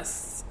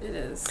 Yes. It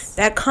is.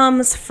 That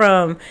comes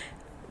from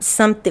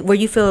something where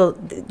you feel,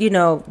 you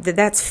know,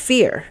 that's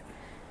fear.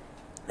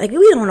 Like,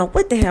 we don't know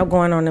what the hell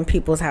going on in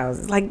people's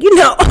houses. Like, you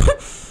know,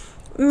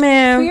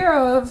 man. Fear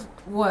of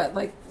what?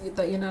 Like,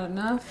 that you're not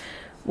enough?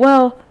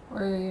 Well,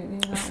 or you're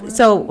not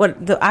so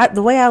what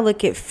the way I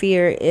look at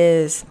fear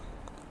is,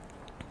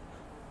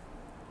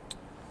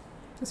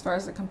 as far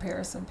as the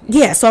comparison piece.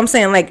 Yeah, so I'm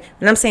saying, like,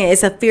 when I'm saying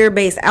it's a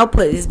fear-based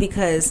output is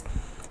because,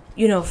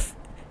 you know,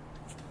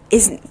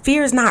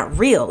 fear is not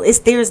real.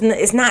 It's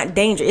not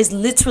danger. It's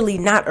literally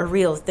not a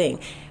real thing.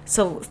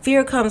 So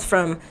fear comes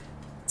from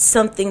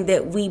something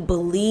that we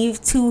believe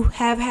to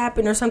have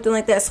happened or something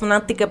like that. So when I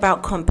think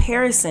about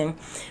comparison,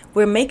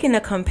 we're making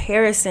a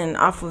comparison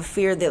off of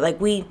fear that,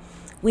 like, we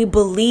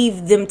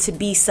believe them to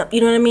be something,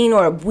 you know what I mean?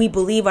 Or we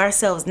believe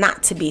ourselves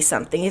not to be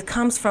something. It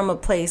comes from a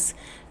place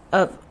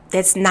of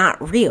that's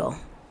not real.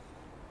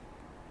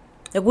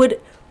 It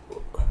would,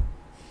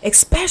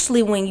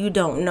 especially when you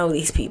don't know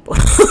these people.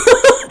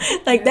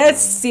 Like,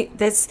 that's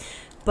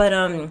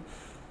but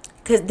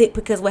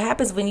because what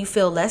happens when you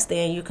feel less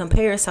than, you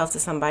compare yourself to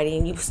somebody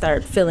and you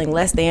start feeling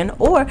less than.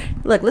 Or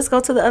look, let's go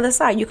to the other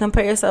side. You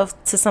compare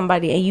yourself to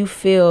somebody and you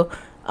feel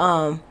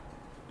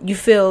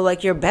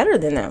like you're better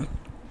than them.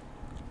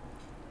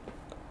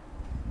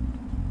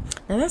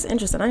 Now that's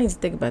interesting. I need to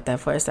think about that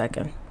for a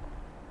second.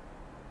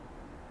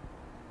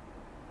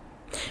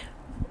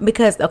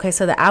 Because, okay,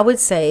 so I would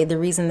say the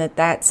reason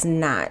that's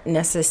not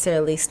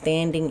necessarily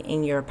standing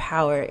in your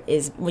power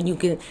is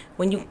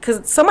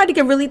because somebody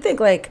can really think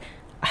like,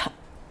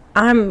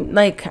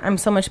 I'm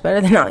so much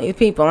better than all you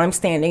people. I'm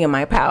standing in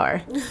my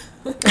power.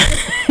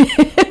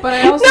 But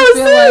I also feel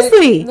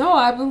seriously.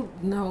 Like,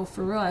 no,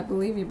 for real, I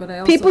believe you. But I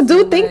also people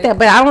do think that,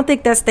 but I don't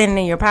think that's standing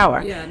in your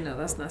power. Yeah, no,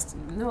 that's not.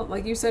 No,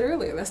 like you said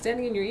earlier, that's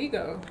standing in your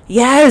ego.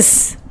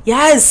 Yes.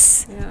 Yeah.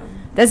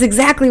 That's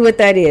exactly what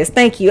that is.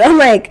 Thank you. I'm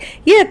like,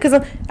 yeah, because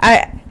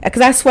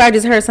I swear I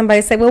just heard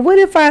somebody say, well, what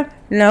if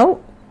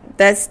no,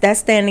 that's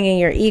standing in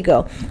your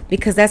ego,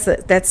 because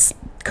that's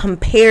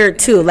compared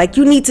to, like,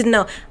 you need to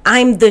know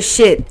I'm the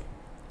shit.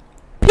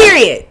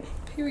 Period.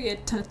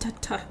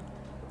 Ta.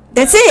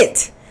 That's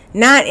it.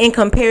 Not in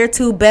compared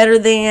to, better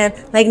than,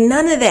 like,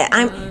 none of that.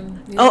 I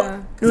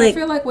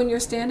feel like when you're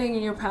standing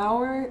in your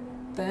power,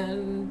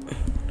 then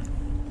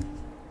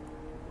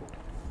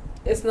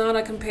it's not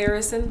a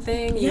comparison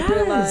thing. You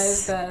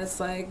realize that it's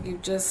like you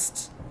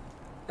just,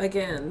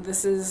 again,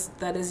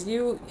 that is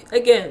you,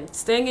 again,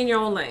 staying in your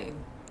own lane.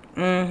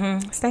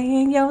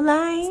 Stay in your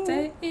lane.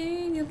 Stay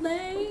in your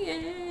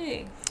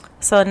lane.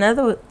 So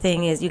another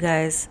thing is, you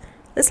guys,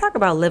 let's talk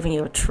about living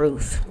your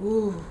truth.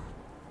 Ooh.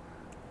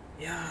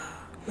 Yeah.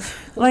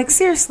 Like,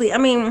 seriously, I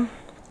mean,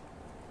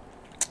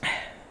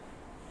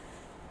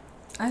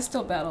 I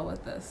still battle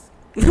with this.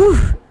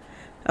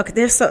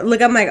 Okay,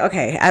 I'm like,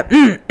 okay,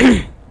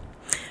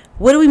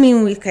 what do we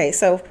mean?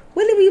 So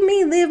what do we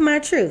mean live my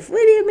truth?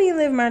 What do you mean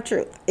live my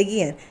truth?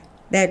 Again,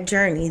 that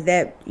journey,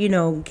 that,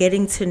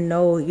 getting to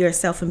know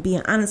yourself and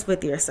being honest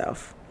with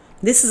yourself.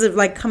 This is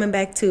like coming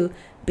back to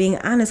being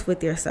honest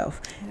with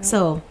yourself. Yeah.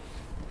 So,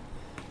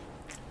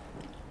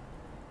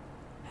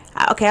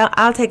 okay,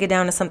 I'll take it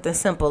down to something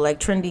simple, like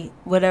trendy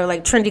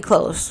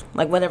clothes,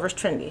 like whatever's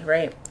trendy,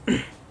 right?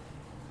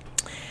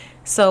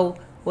 So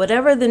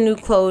whatever the new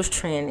clothes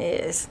trend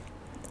is,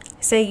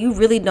 say you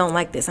really don't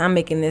like this. I'm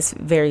making this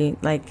very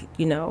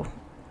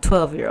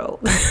 12-year-old.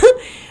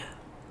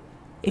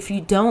 If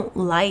you don't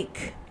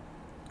like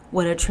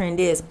what a trend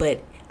is,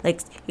 but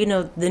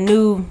the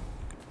new,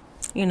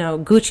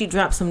 Gucci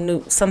dropped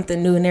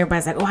something new and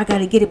everybody's like, oh, I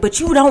gotta get it, but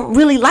you don't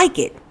really like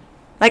it.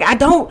 Like, I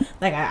don't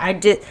like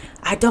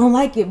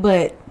it,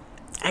 but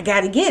I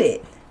gotta get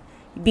it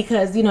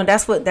because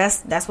that's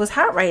what's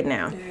hot right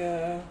now.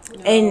 Yeah.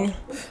 No. And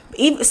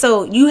even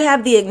so, you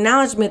have the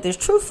acknowledgement that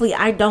truthfully,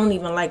 I don't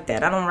even like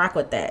that. I don't rock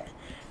with that.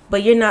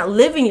 But you're not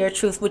living your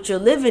truth. What you're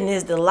living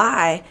is the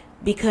lie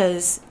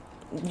because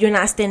you're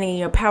not standing in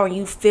your power.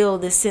 You feel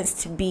the sense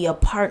to be a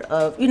part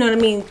of. You know what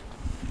I mean?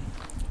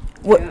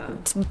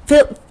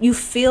 You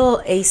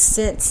feel a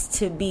sense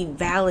to be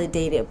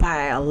validated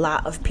by a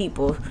lot of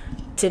people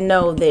to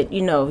know that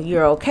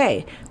you're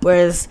okay.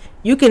 Whereas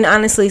you can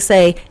honestly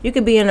say you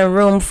could be in a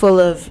room full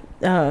of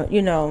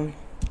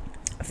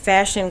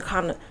fashion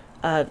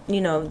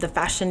the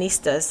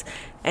fashionistas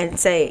and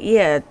say,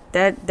 yeah,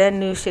 that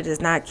new shit is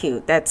not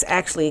cute. That's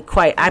actually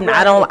quite.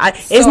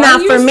 It's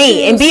not for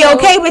me, and be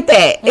okay with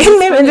that.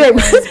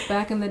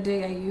 Back in the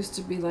day, I used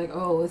to be like,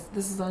 oh,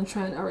 this is on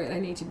trend. All right, I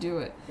need to do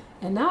it.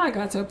 And now I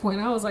got to a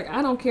point. I was like,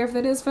 I don't care if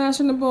it is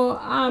fashionable.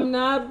 I'm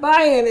not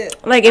buying it.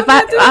 Like if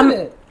I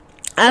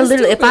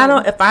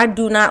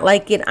do not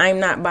like it, I'm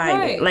not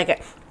buying it.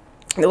 Like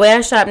the way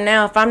I shop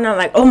now, if I'm not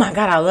like, oh my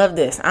God, I love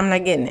this, I'm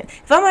not getting it.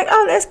 If I'm like,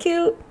 oh, that's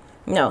cute,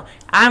 no.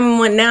 I'm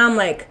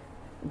like,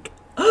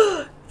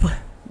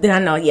 then I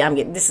know, yeah, I'm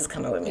getting this is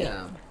coming with me.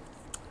 Yeah.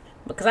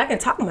 Because I can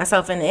talk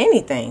myself into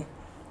anything.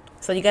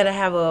 So you gotta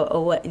have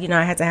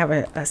I have to have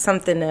a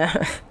something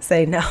to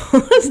say no.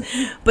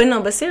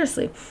 but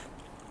seriously.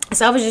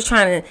 So I was just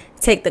trying to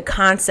take the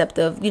concept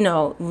of,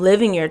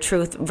 living your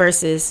truth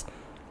versus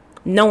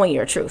knowing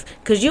your truth.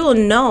 Because we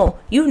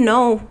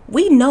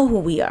know who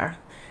we are.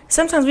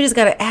 Sometimes we just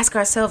got to ask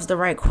ourselves the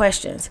right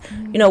questions.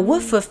 Mm-hmm.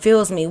 What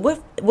fulfills me?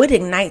 What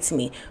ignites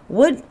me?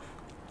 What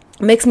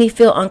makes me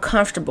feel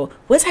uncomfortable?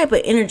 What type of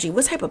energy?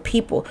 What type of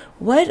people?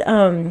 What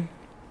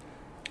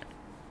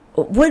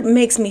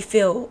makes me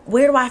feel,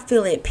 where do I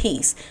feel at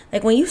peace?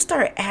 Like when you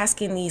start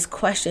asking these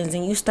questions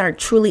and you start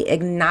truly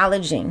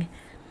acknowledging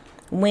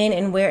when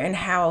and where and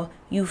how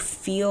you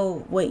feel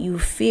what you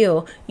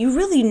feel, you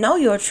really know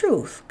your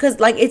truth. Because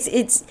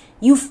it's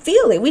you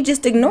feel it. We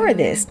just ignore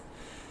this.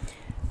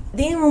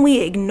 Then when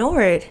we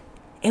ignore it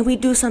and we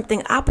do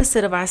something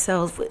opposite of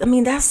ourselves, I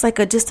mean, that's like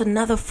just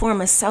another form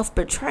of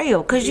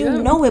self-betrayal because you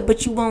know it,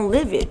 but you won't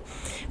live it.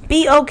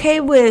 Be okay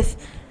with,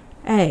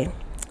 hey,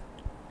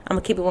 I'm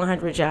going to keep it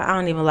 100, y'all. I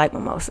don't even like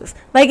mimosas.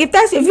 Like, if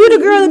you're the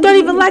girl that don't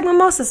even like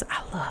mimosas,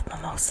 I love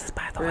mimosas,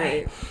 by the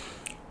way.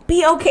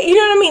 Be okay. You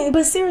know what I mean?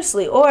 But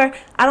seriously, or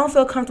I don't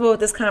feel comfortable with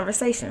this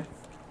conversation.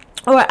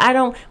 Or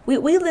we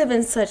live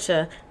in such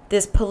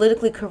this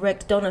politically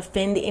correct, don't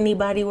offend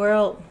anybody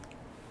world.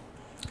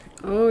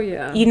 Oh,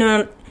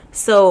 yeah.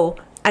 So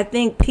I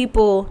think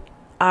people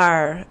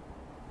are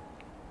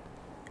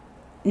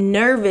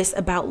nervous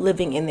about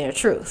living in their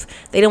truth.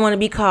 They don't want to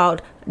be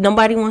called,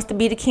 nobody wants to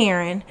be the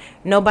Karen.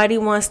 Nobody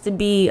wants to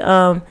be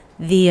nobody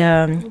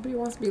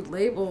wants to be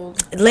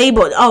labeled.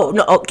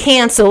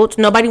 Canceled.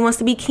 Nobody wants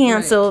to be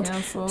canceled. Right,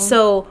 canceled.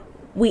 So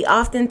we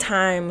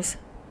oftentimes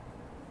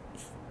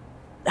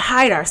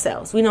hide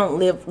ourselves. We don't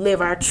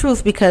live our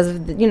truth because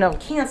of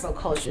cancel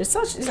culture.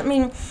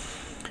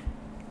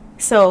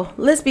 So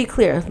let's be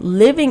clear.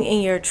 Living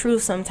in your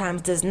truth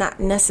sometimes does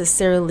not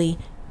necessarily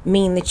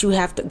mean that you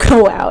have to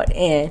go out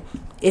and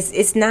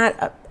it's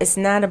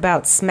not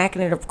about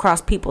smacking it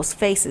across people's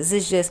faces.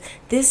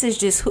 This is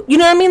just who, you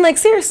know what I mean? Like,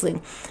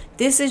 seriously,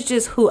 this is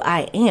just who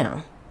I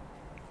am.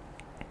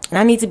 And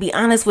I need to be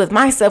honest with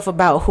myself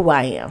about who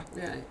I am.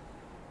 Right.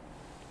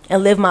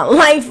 And live my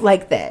life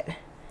like that.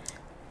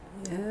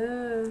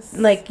 Yes.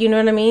 Like, you know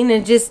what I mean?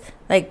 And just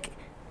like,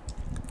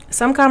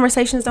 some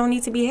conversations don't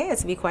need to be had,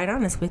 to be quite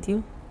honest with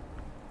you.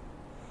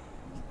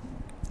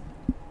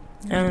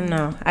 I don't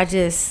know. I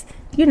just,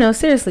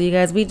 seriously, you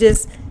guys,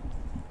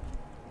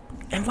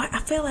 I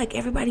feel like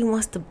everybody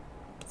wants to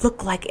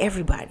look like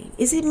everybody.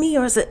 Is it me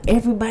or is it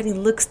everybody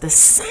looks the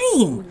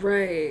same?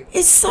 Right.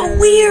 It's so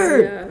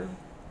weird. Yeah.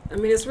 I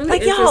mean, it's really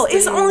like, yo,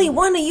 it's only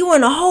one of you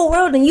in the whole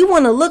world and you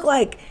want to look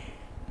like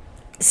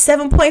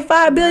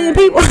 7.5 billion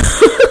people.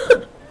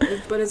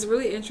 But it's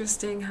really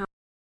interesting how...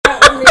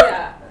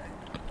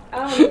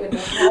 I don't even know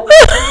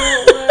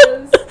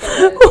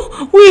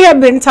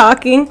have been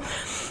talking.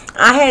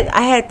 I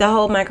had the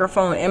whole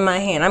microphone in my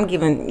hand. I'm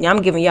giving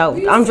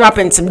y'all. I'm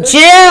dropping some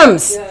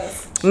gems.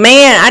 Yes.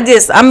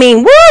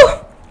 Man, woo.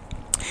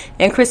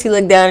 And Chrissy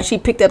looked down and she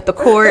picked up the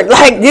cord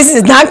like, this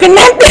is not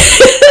connected.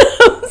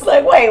 I was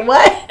like, wait,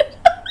 what?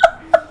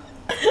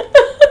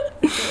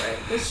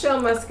 The show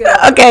must go.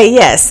 Okay,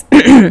 yes.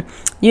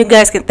 You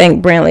guys can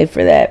thank Brantley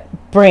for that.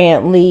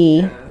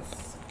 Brantley.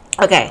 Yes.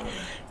 Okay,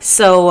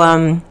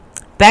 so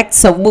back.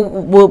 So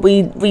what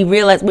we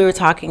realized, we were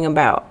talking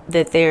about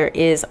that there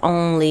is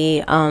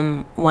only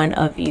one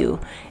of you,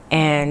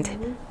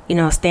 and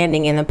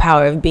standing in the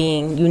power of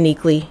being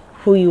uniquely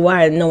who you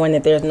are, knowing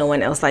that there's no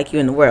one else like you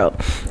in the world.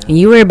 And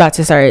you were about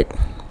to start.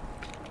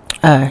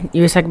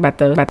 You were talking about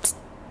the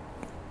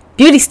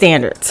beauty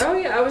standards. Oh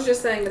yeah, I was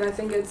just saying that I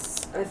think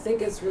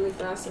it's really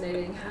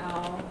fascinating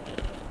how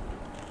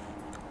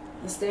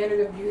the standard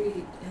of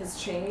beauty has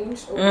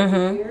changed over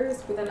the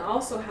years, but then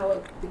also how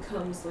it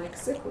becomes like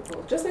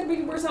cyclical. Just like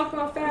we were talking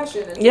about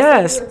fashion. And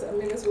yes. I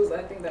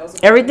think that was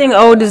everything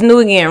old is new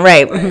again,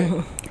 right?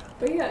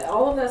 But yeah,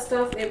 all of that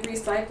stuff, it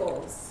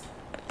recycles.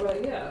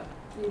 But yeah,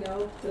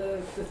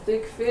 the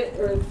thick fit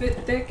or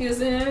thick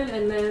is in,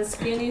 and then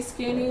skinny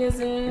is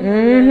in, and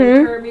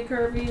then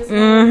curvy is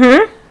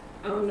in.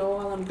 I don't know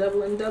while I'm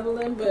doubling,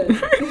 but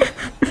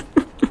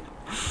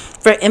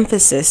for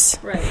emphasis.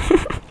 Right.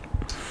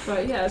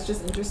 But yeah, it's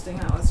just interesting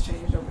how it's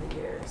changed over the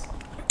years.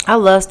 I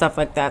love stuff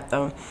like that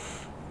though.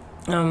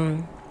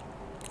 And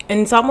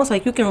it's almost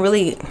like you can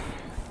really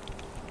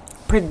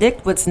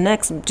predict what's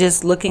next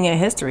just looking at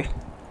history.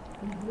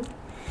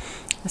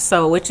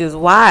 So, which is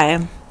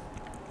why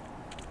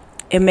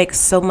it makes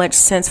so much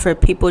sense for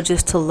people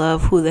just to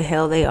love who the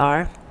hell they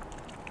are.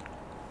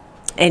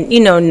 And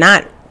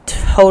not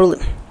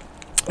totally,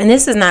 and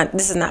this is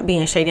not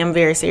being shady, I'm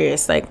very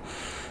serious, like,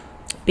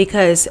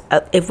 because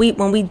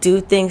when we do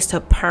things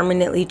to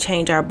permanently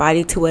change our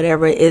body to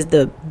whatever is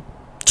the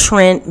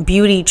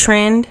beauty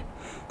trend,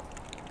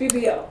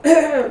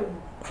 BBL,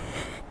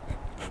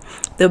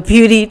 the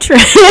beauty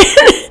trend,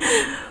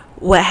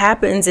 what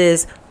happens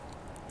is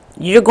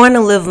you're going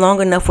to live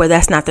long enough where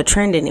that's not the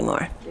trend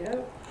anymore.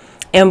 Yep.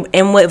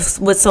 And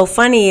what's so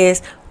funny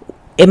is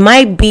it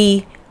might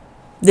be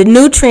the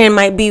new trend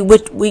might be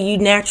what you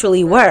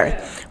naturally were.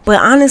 Yeah.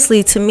 But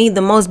honestly, to me,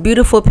 the most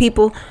beautiful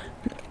people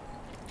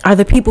are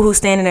the people who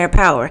stand in their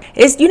power.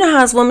 It's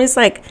how it's women. It's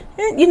like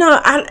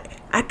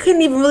I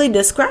couldn't even really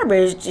describe her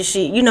as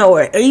she,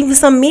 or even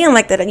some men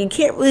like that. You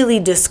can't really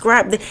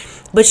describe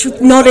but you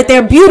know that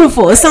they're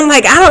beautiful. It's something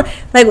like I don't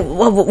like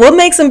what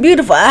makes them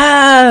beautiful.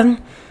 I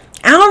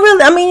don't really.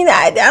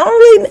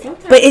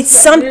 But it's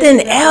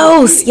something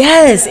else.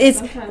 Yes,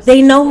 it's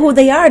they know who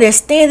they are. They're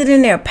standing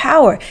in their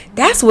power.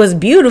 That's what's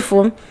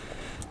beautiful.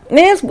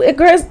 There's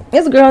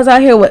girls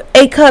out here with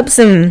A cups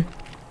and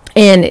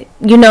no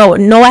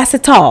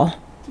acetol,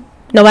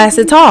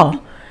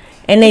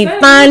 and they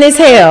fine as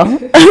hell,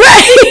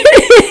 right?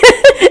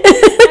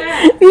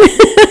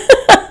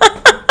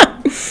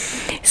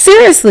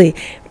 Seriously,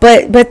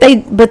 but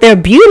they're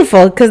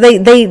beautiful because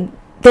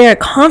they're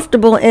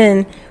comfortable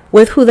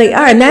with who they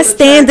are, and that's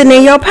standing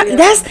in your power.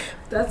 That's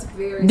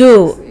very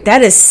sexy.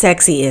 That is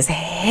sexy as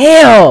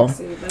hell.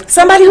 Like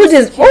somebody who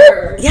just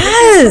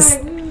yes.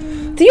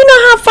 Do you know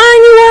how fine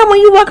you are when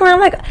you walk around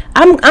like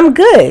I'm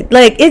good?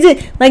 Like is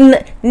it like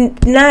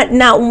not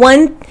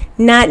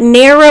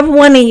near of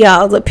one of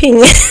y'all's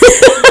opinion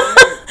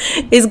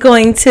is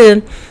going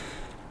to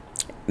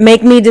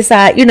make me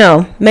decide,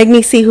 make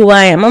me see who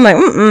I am. I'm like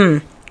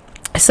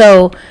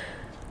So,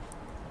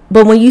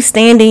 but when you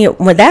stand in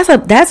that's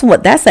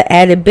an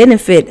added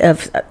benefit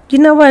of,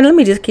 what? Let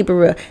me just keep it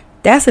real.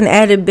 That's an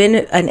added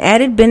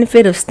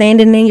benefit of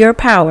standing in your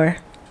power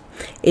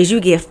is you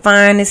get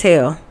fine as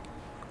hell.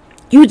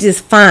 You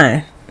just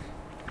fine.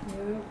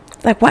 Yeah.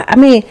 Like what? I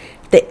mean,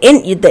 the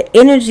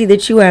energy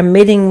that you are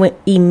emitting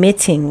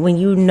when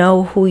you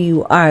know who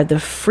you are, the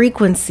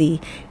frequency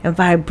and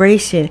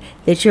vibration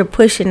that you're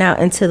pushing out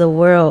into the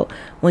world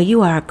when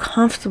you are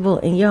comfortable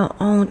in your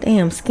own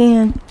damn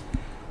skin.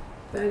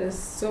 That is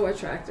so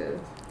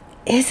attractive.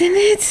 Isn't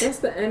it? That's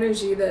the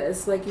energy that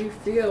it's like you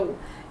feel,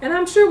 and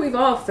I'm sure we've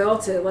all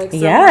felt it. Like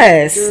someone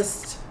yes,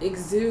 just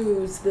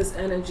exudes this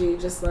energy.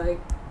 Just like,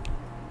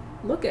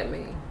 look at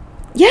me.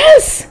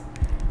 Yes,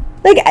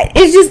 like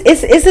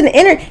it's an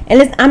inner,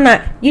 and I'm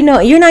not.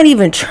 You're not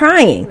even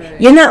trying.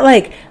 Right. You're not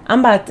like I'm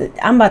about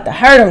to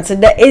hurt him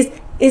today.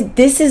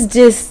 This is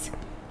just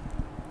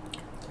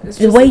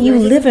the way you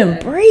live and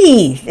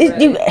breathe.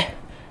 Right.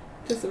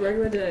 Just a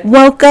regular day.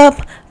 Woke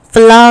up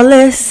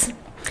flawless,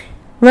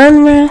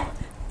 run around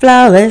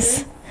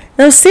flawless.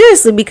 No,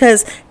 seriously,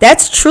 because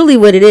that's truly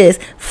what it is.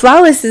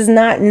 Flawless is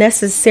not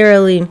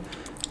necessarily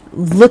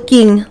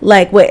looking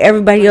like what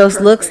everybody else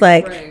looks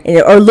like,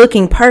 right, or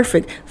looking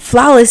perfect.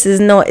 Flawless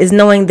is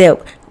knowing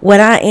that what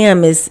I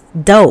am is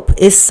dope.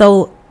 It's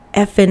so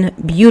effing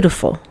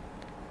beautiful.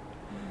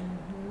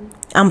 Mm-hmm.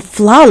 I'm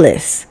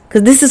flawless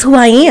because this is who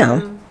I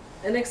am.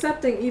 And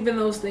accepting even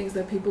those things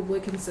that people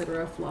would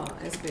consider a flaw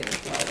as being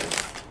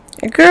flawless.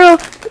 Girl,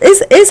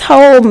 it's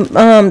whole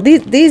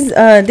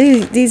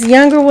these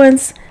younger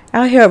ones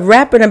out here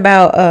rapping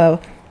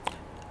about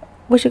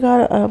what you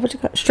call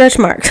stretch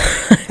marks.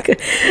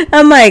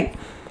 I'm like,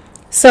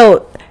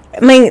 so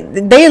I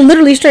mean, they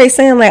literally straight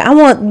saying like, I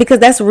want, because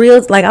that's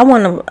real. Like I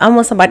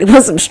want somebody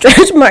with some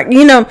stretch mark,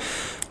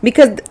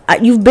 because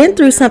you've been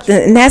through something,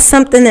 and that's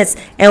something that's,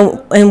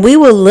 and we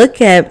will look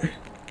at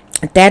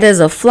that as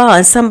a flaw,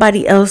 and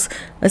somebody else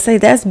will say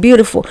that's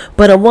beautiful.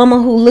 But a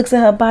woman who looks at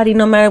her body,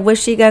 no matter what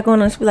she got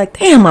going on, she be like,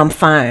 damn, I'm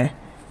fine.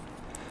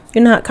 You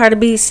know how Cardi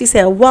B, she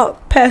said,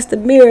 walk past the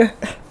mirror,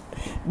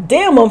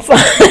 damn, I'm fine.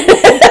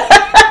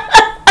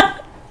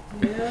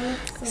 Yeah,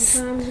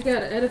 sometimes you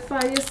gotta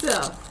edify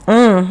yourself.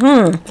 And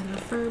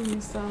affirm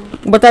yourself.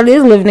 But that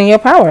is living in your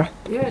power.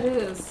 Yeah, it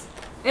is.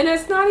 And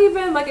it's not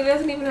even, like, it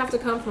doesn't even have to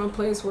come from a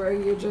place where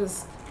you're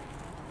just,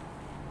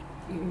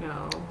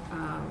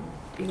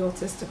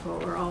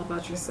 egotistical or all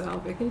about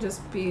yourself. It can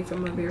just be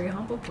from a very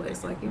humble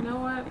place. Like, you know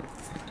what?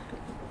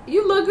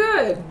 You look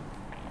good.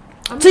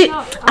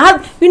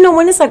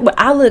 When it's like, but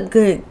I look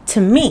good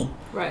to me.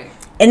 Right.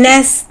 And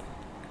that's,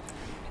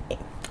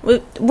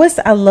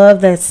 I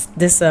love this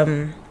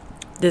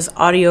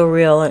audio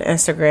reel on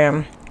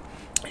Instagram.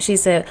 She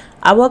said,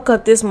 I woke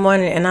up this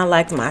morning and I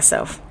liked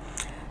myself.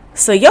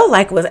 So your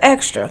like was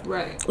extra.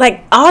 Right.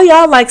 Like all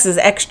y'all likes is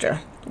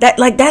extra.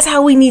 That's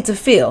how we need to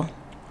feel.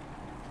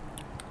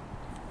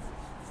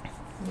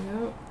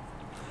 Yep.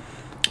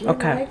 Your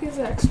Okay. like is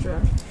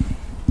extra.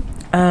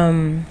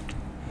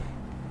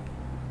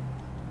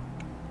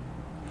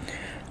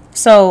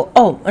 So,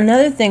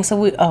 another thing. So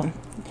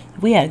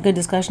we had a good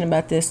discussion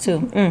about this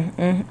too.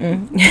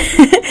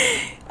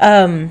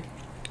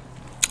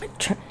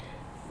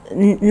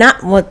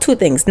 Two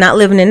things. Not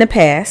living in the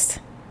past.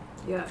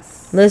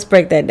 Yes. Let's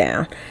break that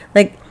down.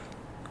 Like,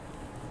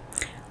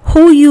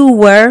 who you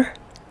were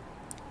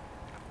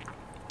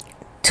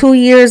 2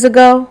 years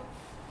ago,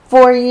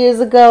 4 years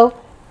ago,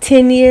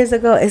 10 years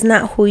ago is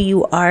not who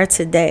you are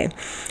today.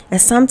 And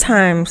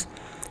sometimes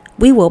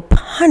we will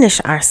punish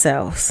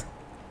ourselves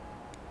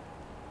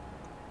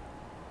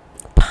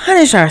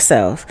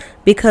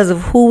because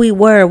of who we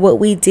were, what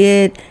we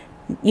did,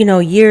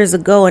 years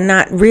ago, and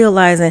not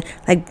realizing,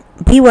 like,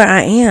 be where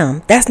I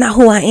am. That's not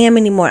who I am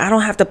anymore. I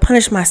don't have to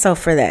punish myself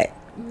for that.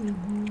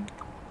 Mm-hmm.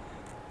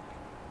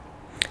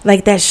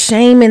 Like that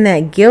shame and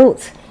that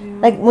guilt. Yeah.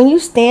 Like when you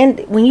stand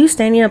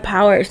in your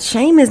power,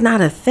 shame is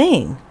not a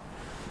thing.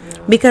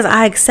 Yeah. Because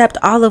I accept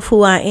all of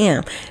who I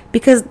am.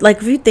 Because, like,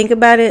 if you think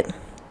about it,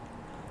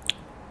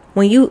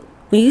 when you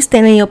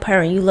stand in your power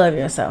and you love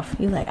yourself,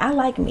 you like, I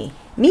like me.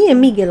 Me and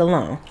me get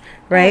along,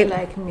 right? I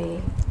like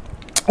me.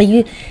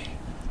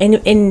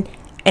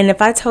 And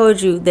if I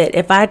told you that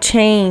if I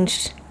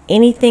changed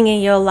anything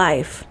in your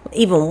life,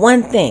 even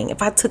one thing,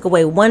 if I took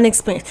away one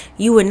experience,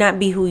 you would not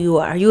be who you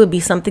are. You would be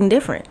something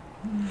different.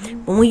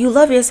 Mm-hmm. But when you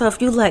love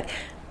yourself, you like,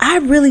 I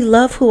really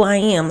love who I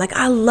am. Like,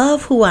 I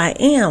love who I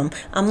am.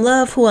 I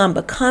love who I'm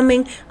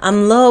becoming. I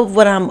love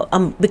what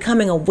I'm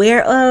becoming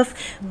aware of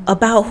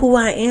about who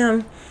I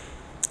am.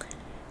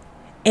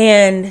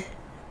 And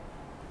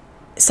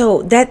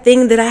so that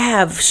thing that I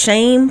have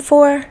shame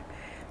for,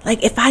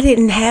 like, if I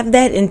didn't have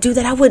that and do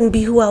that, I wouldn't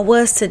be who I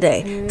was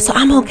today. Mm-hmm. So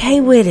I'm okay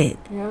with it.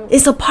 Yep.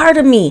 It's a part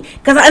of me.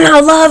 And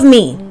I love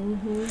me.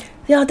 Mm-hmm.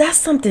 Yo, that's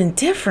something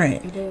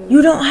different.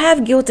 You don't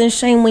have guilt and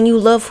shame when you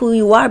love who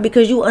you are,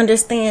 because you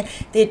understand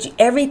that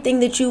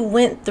everything that you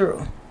went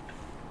through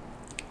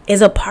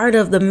is a part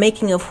of the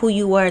making of who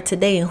you are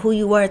today. And who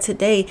you are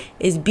today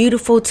is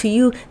beautiful to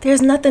you.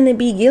 There's nothing to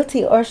be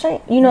guilty or shame.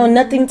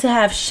 Nothing to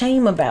have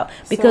shame about,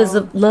 because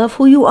of love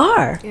who you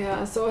are.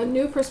 Yeah, so a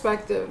new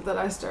perspective that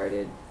I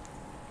started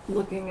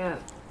looking at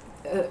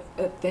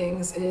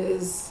things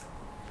is,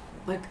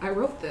 like, I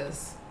wrote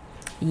this.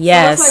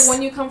 Yes. So it's like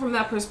when you come from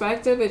that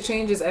perspective, it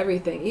changes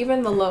everything.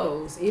 Even the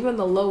lows, even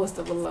the lowest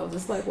of the lows.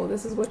 It's like, well,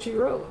 this is what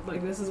you wrote.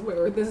 Like, this is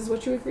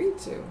what you agreed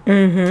to.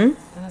 Mm-hmm. And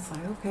it's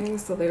like, okay,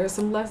 so there are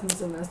some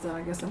lessons in this that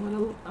I guess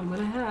I'm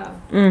gonna have.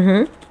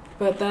 Mm-hmm.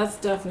 But that's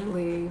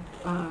definitely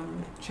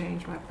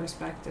changed my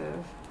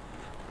perspective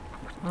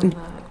on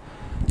that.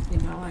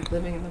 Like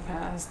living in the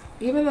past.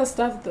 Even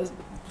the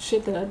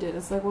shit that I did.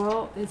 It's like,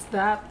 well, it's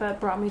that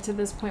brought me to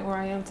this point where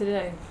I am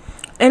today.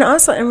 And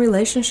also in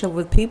relationship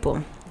with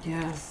people.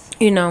 Yes.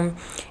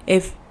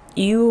 If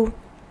you,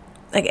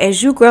 like,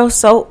 as you grow,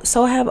 so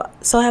have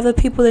the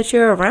people that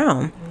you're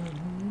around.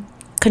 Mm-hmm.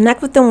 Connect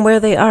with them where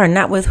they are,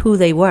 not with who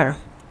they were.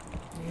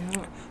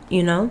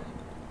 Yeah.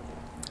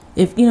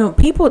 If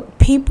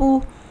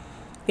people,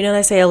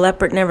 they say a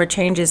leopard never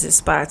changes its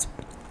spots.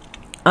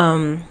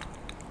 I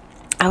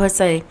would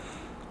say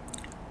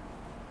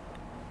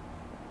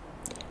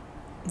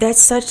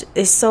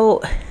it's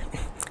so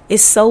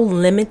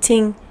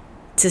limiting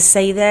to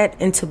say that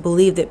and to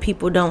believe that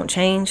people don't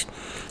change,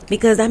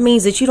 because that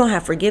means that you don't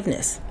have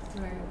forgiveness.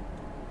 Right.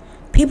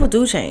 People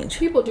do change.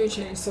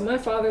 So my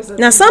father's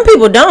now, some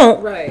people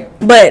don't. Right.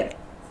 But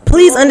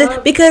please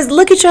because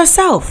look at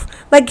yourself.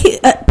 Like,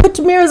 put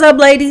your mirrors up,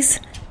 ladies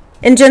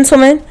and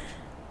gentlemen.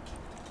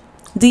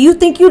 Do you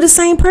think you're the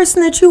same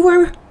person that you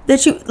were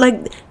that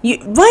you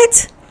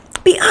what?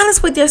 Be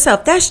honest with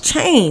yourself. That's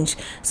change.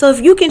 So if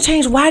you can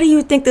change, why do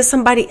you think that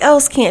somebody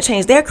else can't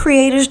change? They're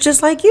creators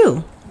just like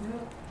you.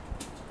 Yep.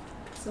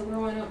 So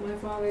growing up, my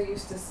father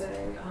used to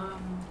say,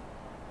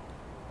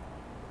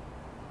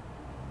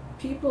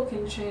 people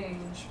can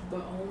change,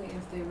 but only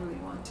if they really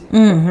want to.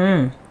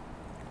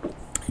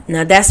 Mm-hmm.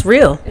 Now that's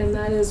real. And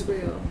that is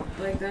real.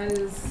 Like, that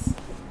is...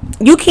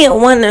 You can't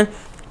want to...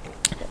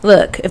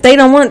 Look, if they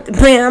don't want...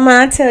 Man, I'm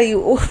going to tell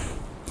you,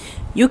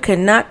 you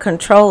cannot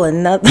control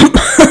another...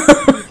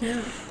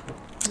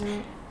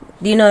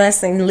 You know that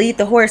saying, lead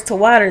the horse to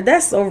water.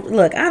 That's so.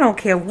 Look, I don't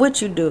care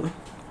what you do.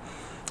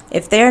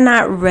 If they're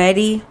not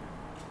ready,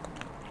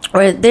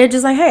 or they're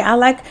just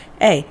like,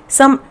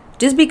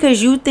 just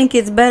because you think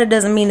it's better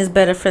doesn't mean it's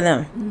better for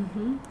them.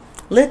 Mm-hmm.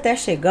 Let that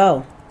shit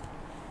go.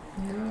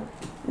 Yeah.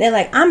 They're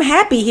like, I'm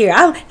happy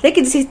here. They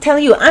can just tell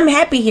you, I'm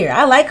happy here.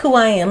 I like who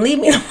I am. Leave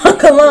me the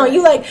fuck alone.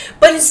 You like,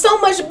 but it's so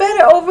much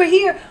better over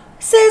here.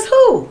 Says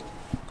who?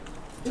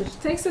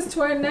 Which takes us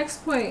to our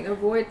next point.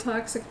 Avoid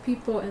toxic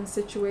people and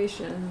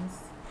situations.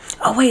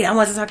 Oh, wait. I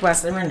want to talk about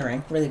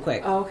surrendering really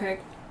quick. Oh, okay.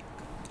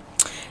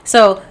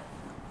 So,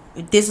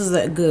 this was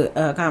a good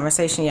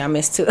conversation y'all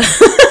missed too.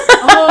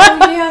 Oh,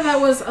 yeah. That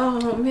was...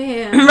 Oh,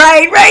 man.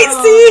 Right.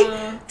 See?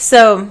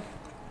 So,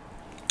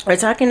 we're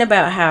talking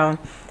about how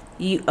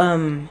you...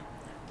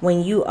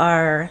 when you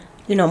are...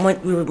 You know,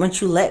 once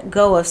you let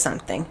go of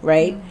something,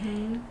 right?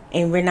 Mm-hmm.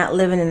 And we're not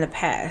living in the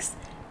past.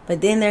 But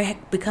then there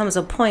becomes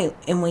a point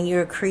in when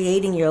you're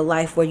creating your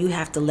life where you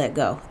have to let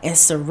go and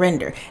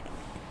surrender,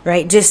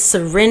 right? Just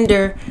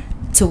surrender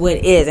to what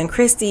is. And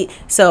Christy,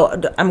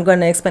 so I'm going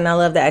to explain. I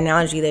love that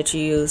analogy that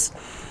you use.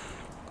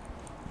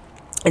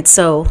 And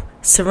so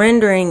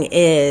surrendering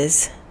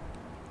is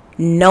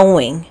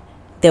knowing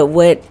that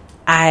what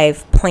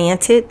I've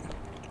planted,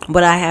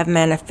 what I have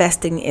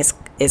manifesting is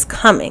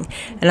coming.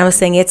 And I was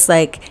saying it's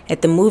like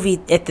at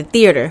the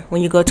theater,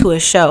 when you go to a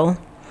show,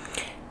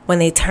 when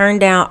they turn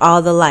down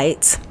all the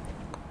lights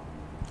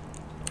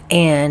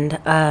and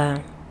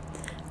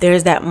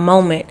there's that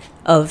moment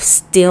of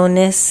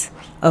stillness,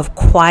 of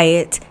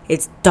quiet,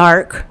 it's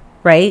dark,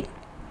 right?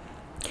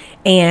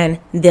 And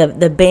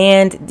the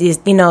band is,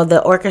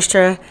 the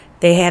orchestra,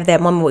 they have that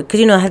moment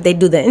because how they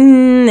do the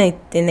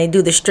and they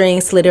do the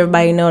strings to let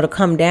everybody know to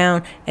come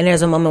down, and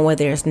there's a moment where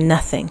there's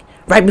nothing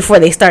right before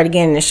they start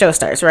again and the show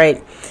starts,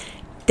 right?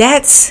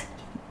 That's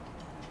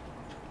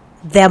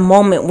that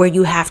moment where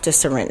you have to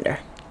surrender.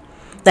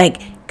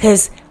 Like,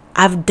 because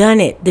I've done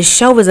it. The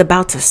show is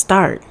about to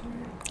start.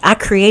 I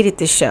created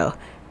the show.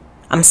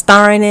 I'm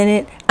starring in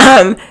it.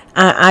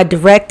 I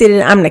directed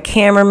it. I'm the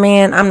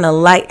cameraman. I'm the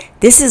light.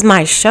 This is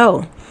my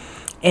show.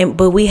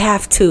 But we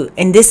have to,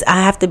 and this,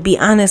 I have to be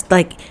honest,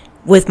 like,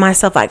 with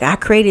myself, like, I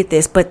created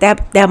this. But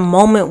that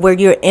moment where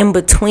you're in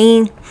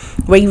between,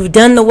 where you've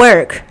done the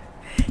work,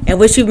 and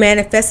what you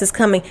manifest is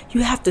coming,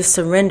 you have to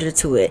surrender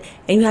to it.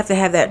 And you have to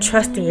have that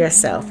trust in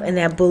yourself, and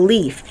that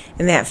belief,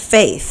 and that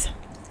faith.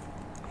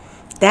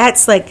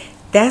 It's and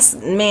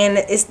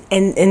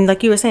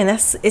like you were saying,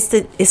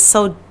 it's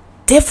so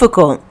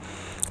difficult.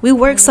 We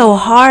work so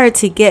hard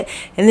to get,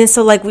 and then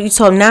so like you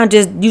told now,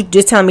 you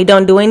just telling me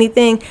don't do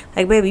anything.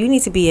 Like, baby, you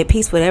need to be at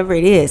peace, whatever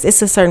it is.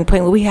 It's a certain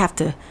point where we have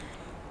to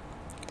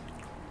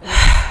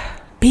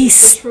be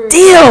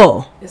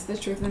still. It's the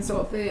truth. And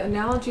so the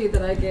analogy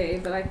that I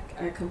gave that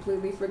I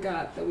completely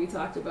forgot that we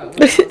talked about,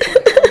 when I was like,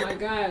 oh my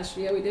gosh,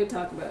 yeah, we did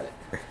talk about it,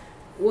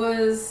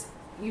 was,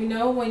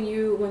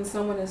 when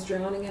someone is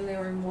drowning and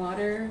they're in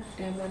water,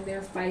 and when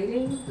they're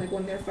fighting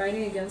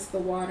against the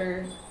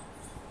water,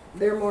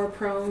 they're more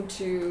prone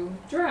to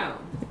drown.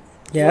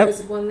 Yep.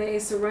 Whereas when they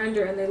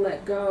surrender and they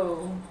let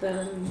go,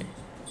 then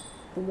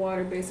the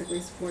water basically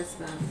supports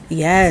them.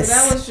 Yes. So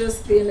that was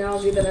just the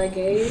analogy that I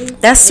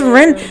gave. That's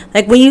surrender.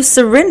 Like when you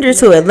surrender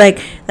to it,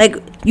 like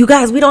you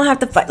guys, we don't have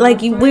to fight.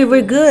 Like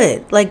we're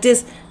good. Like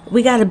just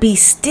we got to be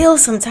still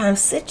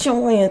sometimes. Sit your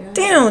way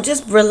down.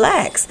 Just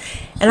relax.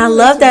 And I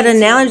love that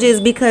analogy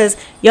is because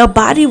your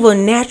body will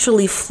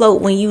naturally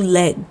float when you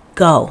let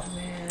go.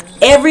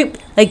 Man.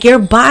 Your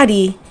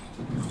body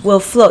will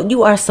float.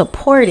 You are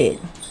supported.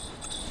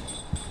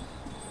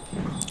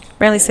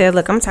 Brantley said,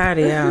 look, I'm tired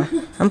of y'all.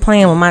 I'm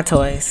playing with my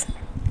toys.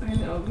 I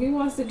know. He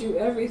wants to do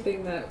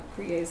everything that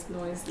creates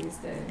noise these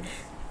days.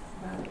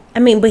 Wow. I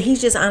mean, but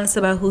he's just honest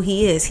about who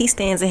he is. He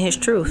stands in his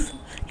truth.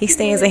 He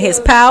stands in his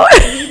power.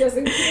 He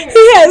doesn't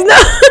care.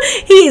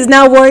 He is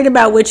not worried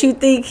about what you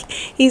think.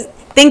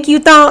 Think you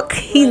thonk.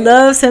 He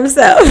loves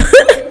himself.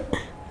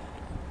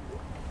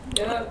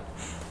 Yep.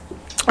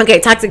 Okay,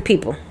 toxic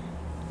people.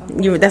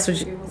 That's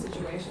what you.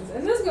 Situations,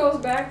 and this goes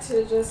back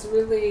to just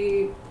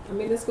really.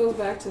 This goes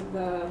back to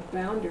the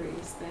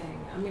boundaries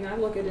thing. I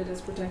look at it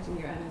as protecting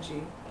your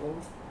energy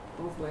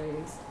both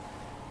ways.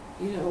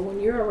 When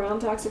you're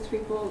around toxic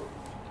people,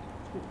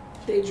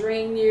 they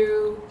drain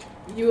you.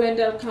 You end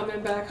up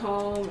coming back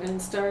home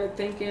and start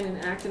thinking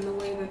and acting the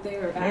way that they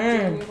are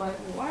acting. And you're like,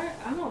 why?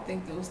 I don't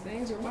think those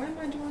things, or why am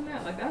I doing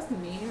that? Like, that's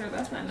mean, or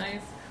that's not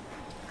nice.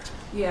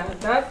 Yeah,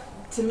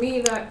 to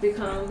me,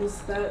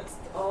 that's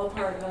all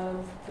part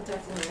of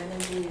protecting your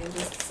energy and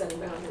just setting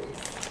boundaries.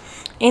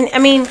 And I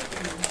mean,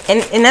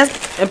 and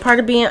that's a part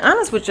of being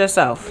honest with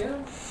yourself. Yeah.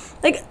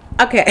 Like,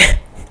 okay,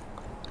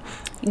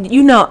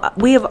 you know,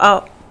 we've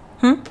all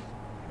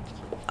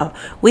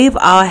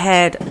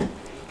had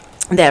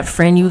that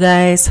friend, you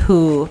guys,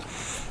 who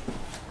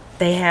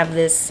they have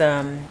this,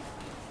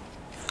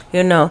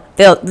 you know,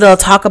 they'll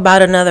talk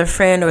about another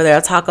friend, or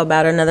they'll talk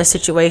about another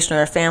situation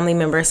or a family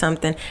member or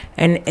something,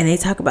 and they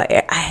talk about,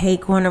 I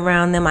hate going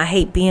around them, I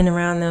hate being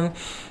around them.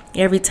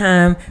 Every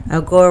time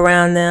I go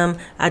around them,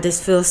 I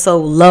just feel so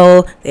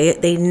low.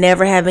 They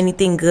never have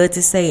anything good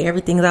to say.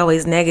 Everything's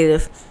always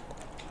negative.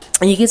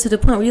 And you get to the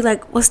point where you're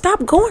like, well,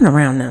 stop going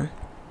around them.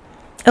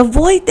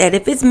 Avoid that.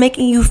 If it's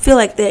making you feel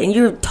like that and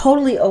you're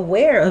totally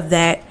aware of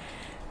that,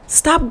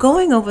 stop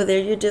going over there.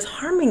 You're just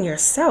harming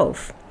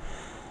yourself.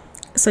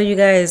 So you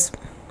guys,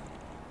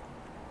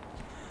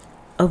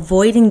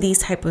 avoiding these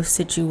type of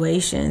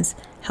situations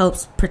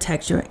helps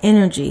protect your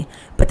energy.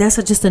 But that's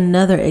just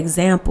another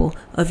example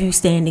of you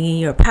standing in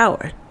your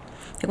power.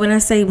 Like when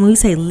we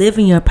say live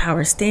in your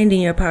power, stand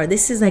in your power,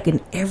 this is like an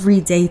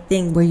everyday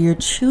thing where you're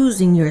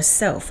choosing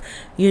yourself.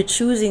 You're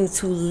choosing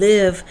to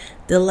live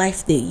the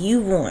life that you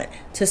want,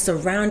 to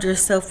surround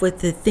yourself with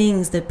the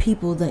things, the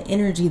people, the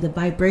energy, the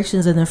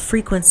vibrations, and the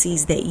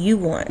frequencies that you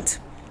want.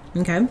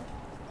 Okay?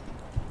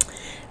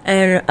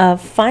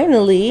 And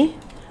finally,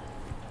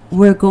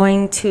 we're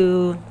going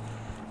to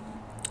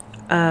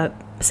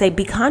say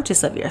be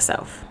conscious of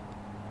yourself.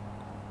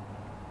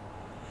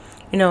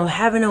 You know,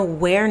 have an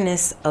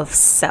awareness of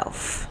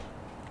self.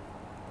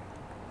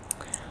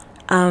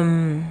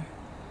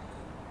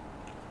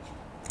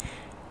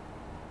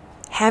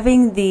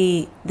 Having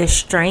the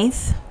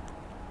strength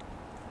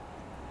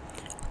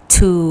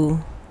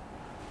to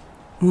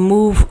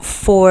move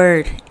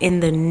forward in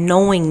the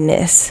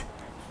knowingness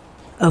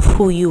of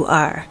who you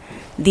are,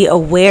 the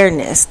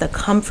awareness, the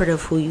comfort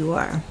of who you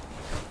are.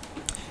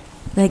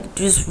 Like,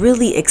 just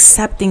really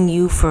accepting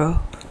you for,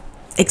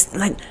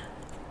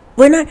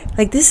 we're not,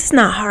 like, this is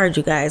not hard,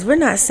 you guys. We're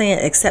not saying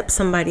accept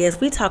somebody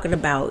else. We're talking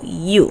about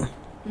you.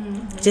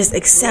 Mm-hmm. Just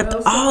accept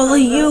all of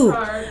you.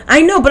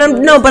 I know, but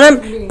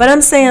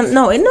I'm saying,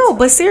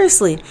 but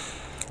seriously,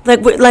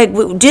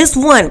 just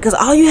one, because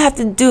all you have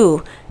to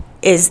do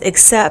is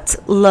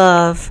accept,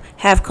 love,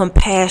 have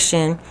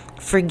compassion,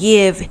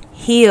 forgive,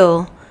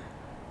 heal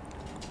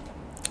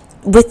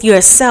with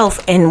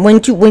yourself. And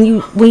when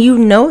you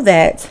know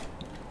that,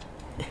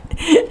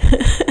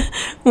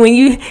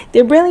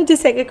 they're really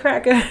just take a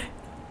cracker.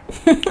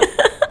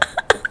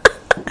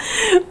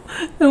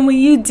 And when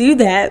you do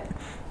that,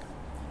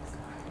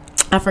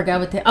 I forgot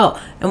what that.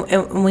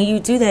 And when you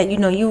do that, you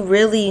know, you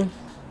really,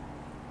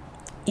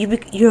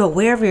 you're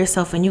aware of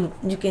yourself, and you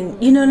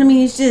can, you know what I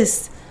mean? It's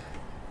just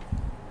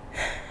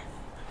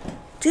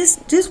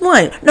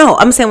one. No,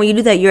 I'm saying when you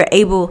do that, you're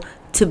able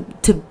to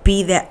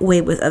be that way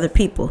with other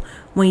people.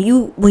 When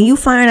you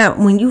find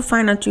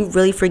out you've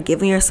really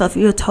forgiven yourself,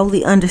 you'll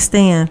totally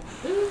understand.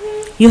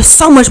 You're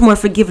so much more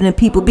forgiving than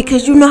people,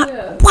 because you're not.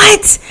 Yeah.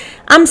 What?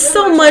 I'm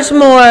so much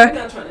more. You're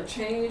not trying to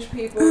change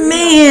people.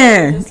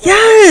 Man,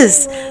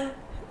 yes.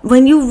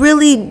 When you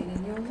really,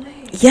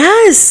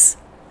 yes,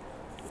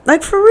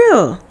 like for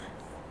real,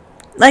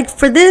 like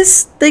for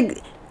this thing,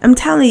 I'm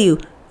telling you,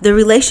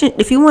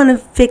 if you want to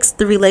fix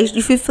the relation,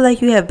 if you feel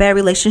like you have bad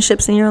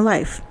relationships in your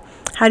life,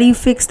 how do you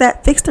fix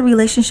that? Fix the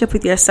relationship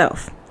with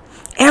yourself.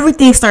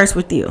 Everything starts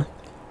with you.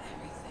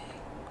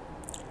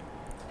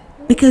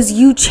 Because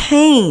you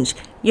change.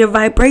 Your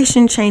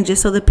vibration changes,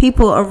 so the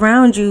people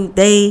around you,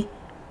 they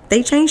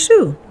change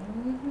too.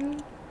 Mm-hmm.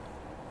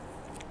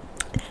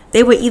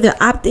 They would either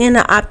opt in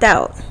or opt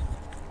out.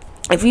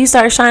 If you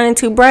start shining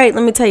too bright,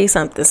 let me tell you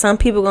something. Some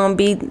people going to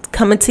be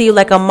coming to you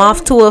like a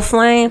moth to a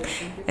flame.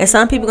 And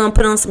some people going to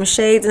put on some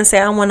shades and say,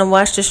 I want to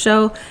watch the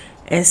show.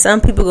 And some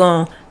people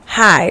going to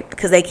hide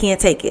because they can't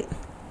take it.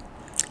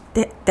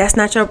 That's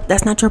not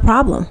your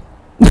problem.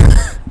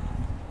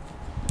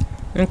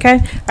 Okay?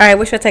 All right,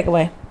 what's your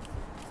takeaway?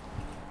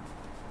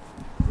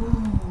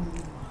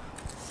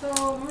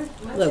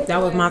 Look,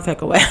 that was my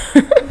takeaway.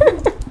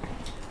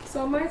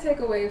 So my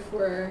takeaway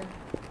for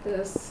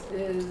this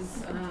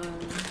is,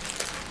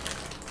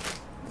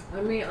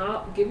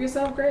 I'll give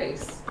yourself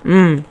grace.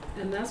 And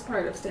that's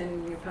part of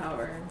standing in your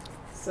power.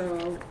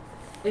 So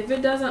if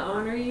it doesn't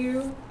honor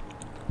you,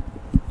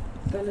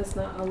 then it's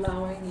not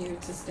allowing you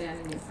to stand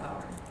in your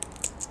power.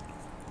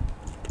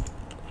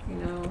 You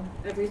know,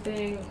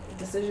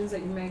 decisions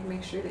that you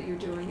make sure that you're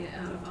doing it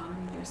out of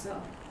honoring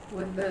yourself.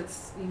 Whether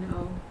that's, you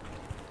know,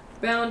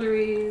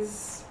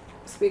 boundaries,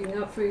 speaking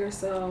up for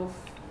yourself,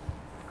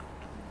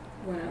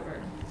 whatever.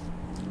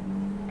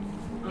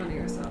 Honor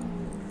yourself.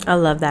 I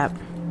love that.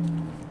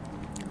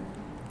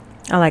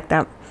 I like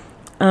that.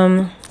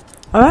 All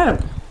right.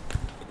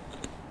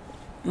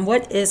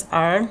 What is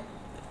our...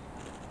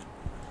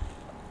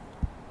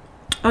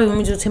 Oh, you want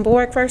me to do temple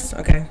work first?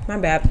 Okay, my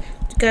bad.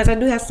 Guys, I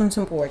do have some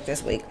temple work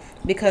this week.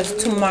 Because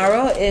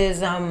tomorrow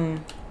is...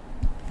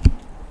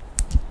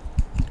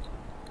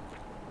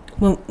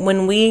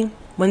 When we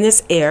when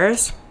this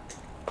airs,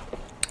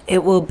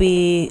 it will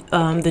be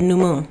the new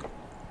moon.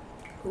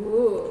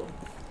 Ooh.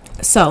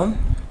 So,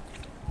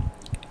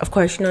 of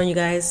course, you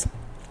guys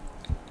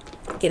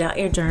get out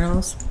your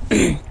journals,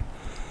 do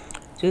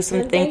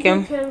some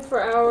thinking. Thank you, Kim,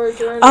 for our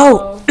journal.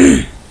 Oh,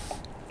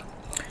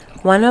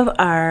 one of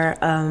our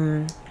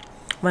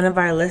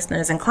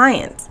listeners and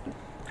clients,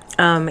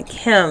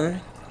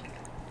 Kim,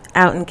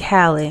 out in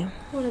Cali,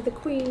 one of the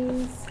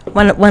queens,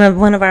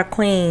 one of our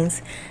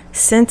queens,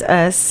 sent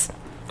us.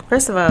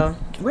 First of all,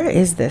 where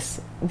is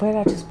this? Where did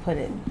I just put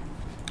it?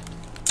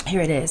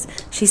 Here it is.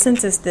 She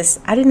sent us this.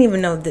 I didn't even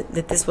know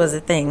that this was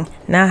a thing.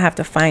 Now I have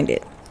to find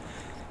it.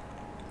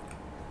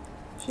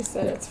 She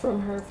said it's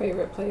from her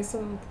favorite place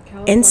in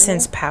California.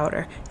 Incense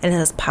powder. And it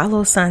has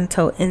Palo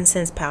Santo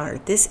incense powder.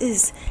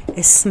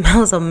 It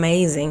smells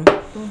amazing.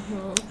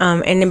 Mm-hmm.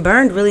 And it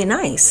burned really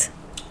nice.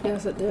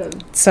 Yes, it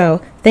did.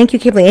 So thank you,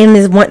 Kipling. In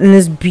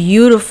this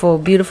beautiful,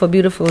 beautiful,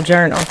 beautiful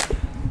journal.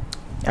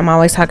 I'm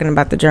always talking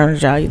about the journal,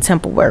 y'all. Your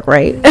temple work,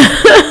 right?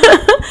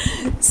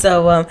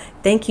 So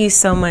thank you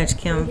so much,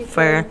 Kim,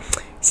 for.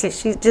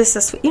 She's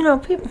just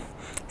people.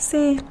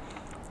 See,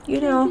 we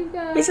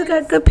just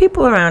got good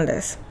people around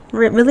us.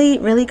 Really,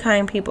 really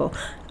kind people.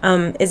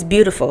 It's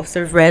beautiful. It's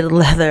a red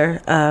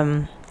leather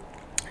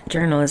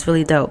journal. It's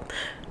really dope.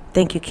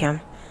 Thank you,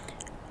 Kim.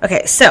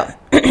 Okay, so.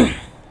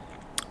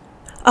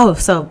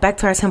 So back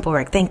to our temple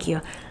work. Thank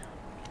you.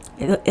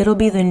 It'll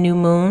be the new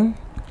moon,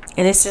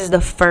 and this is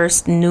the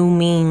first new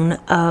moon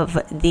of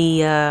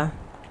the,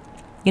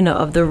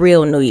 of the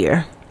real new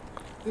year.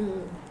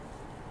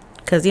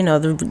 Because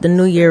the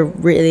new year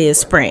really is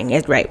spring.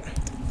 It's right.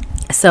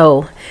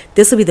 So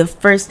this will be the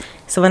first.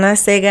 So when I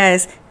say,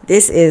 guys,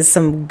 this is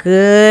some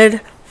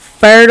good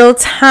fertile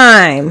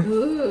time.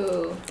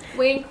 Ooh,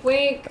 wink,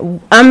 wink.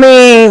 I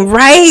mean,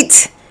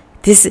 right?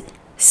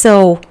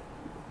 So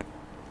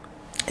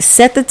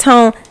set the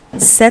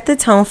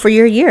tone for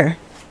your year.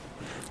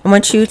 I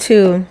want you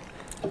to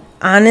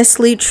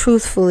honestly,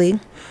 truthfully,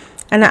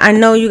 and I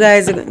know you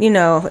guys,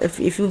 if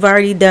you've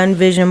already done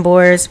vision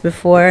boards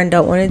before and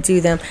don't want to do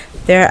them,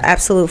 they're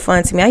absolute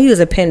fun to me. I use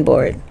a pen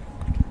board.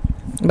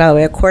 By the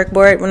way, a cork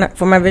board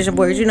for my vision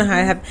boards. You know how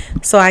I have,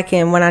 so I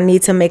can, when I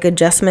need to make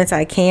adjustments,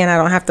 I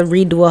don't have to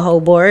redo a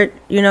whole board,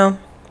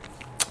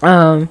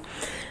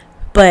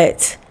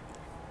 But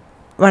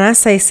when I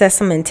say set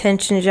some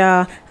intentions,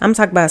 y'all, I'm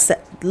talking about,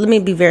 let me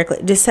be very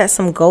clear, just set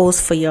some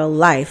goals for your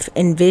life.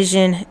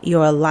 Envision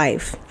your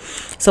life.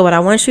 So what I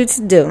want you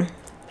to do,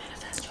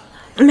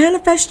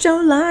 manifest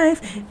your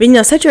life.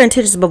 Set your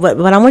intentions, but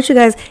I want you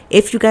guys,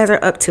 if you guys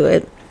are up to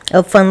it,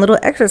 a fun little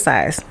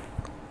exercise.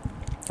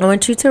 I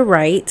want you to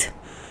write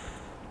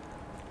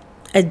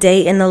a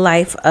day in the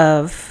life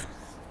of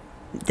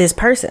this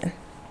person,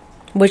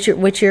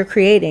 what you're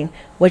creating,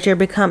 what you're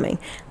becoming.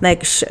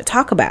 Like,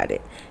 talk about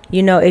it.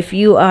 If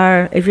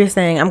you're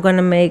saying I'm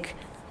gonna make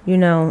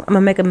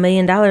 $1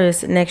 million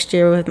next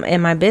year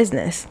in my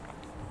business.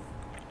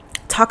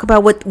 Talk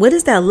about what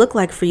does that look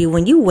like for you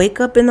when you wake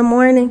up in the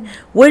morning?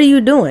 What are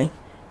you doing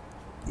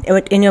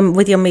with your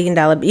 $1 million?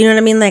 You know what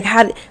I mean?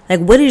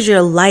 What is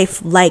your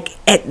life like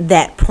at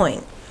that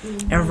point?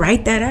 Mm-hmm. And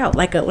write that out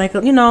like a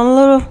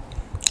little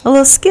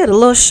skit, a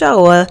little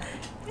show,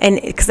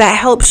 and because that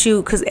helps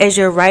you. Because as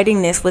you're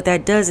writing this, what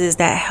that does is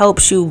that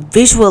helps you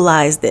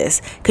visualize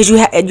this. Because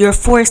you're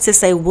forced to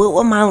say, what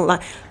would my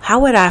life? How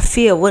would I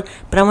feel? But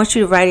I want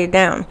you to write it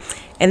down,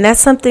 and that's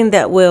something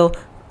that will,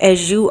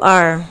 as you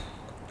are,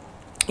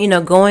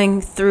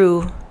 going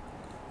through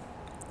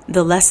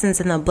the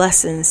lessons and the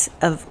blessings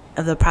of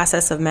the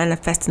process of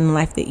manifesting the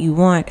life that you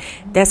want,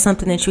 that's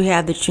something that you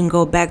have that you can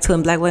go back to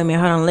and be like, wait a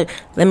minute, hold on,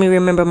 let me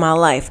remember my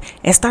life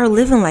and start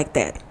living like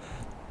that.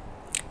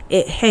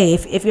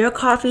 If your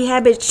coffee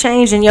habits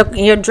change and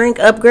your drink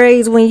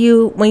upgrades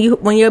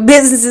when your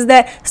business is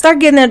that, start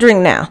getting that drink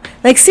now.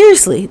 Like,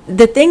 seriously,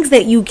 the things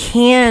that you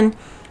can,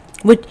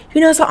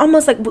 it's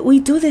almost like we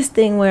do this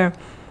thing where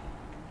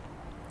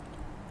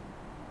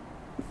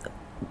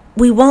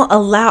we won't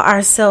allow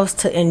ourselves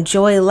to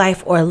enjoy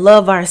life or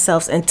love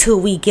ourselves until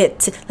we get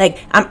to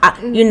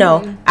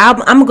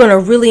I'm gonna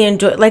really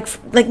enjoy like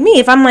me.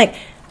 If I'm like,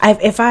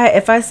 if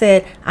I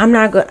said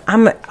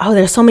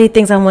there's so many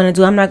things I want to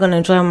do, I'm not gonna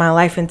enjoy my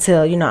life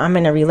until I'm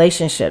in a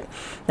relationship.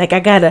 Like,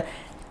 I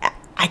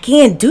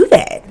can't do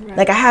that. Right.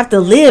 Like, I have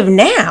to live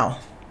now.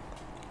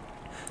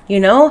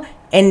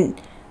 And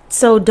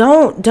so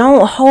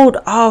don't hold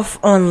off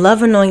on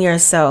loving on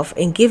yourself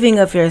and giving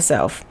of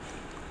yourself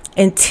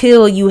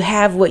until you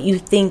have what you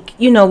think,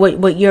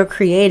 what you're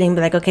creating.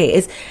 Be like, okay,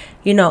 it's,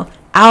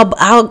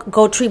 I'll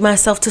go treat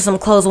myself to some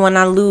clothes when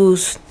I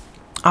lose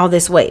all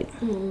this weight.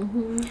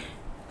 Mm-hmm.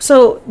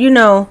 So,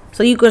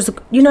 so you go,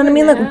 what I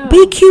mean? Like,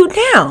 be cute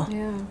now.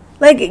 Yeah.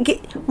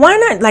 Like, why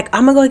not? Like,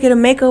 I'm gonna go get a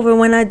makeover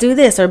when I do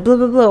this, or blah,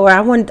 blah, blah. Or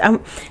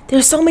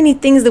there's so many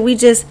things that we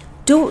just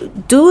do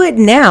it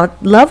now.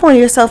 Love on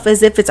yourself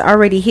as if it's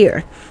already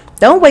here.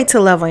 Don't wait to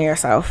love on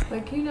yourself.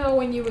 Like, you know,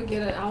 when you would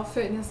get an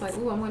outfit and it's like,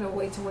 ooh, I'm going to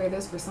wait to wear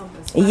this for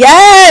something special.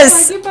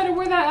 Yes! Like, you better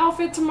wear that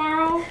outfit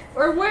tomorrow.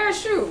 Or wear a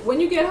shoe when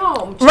you get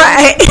home.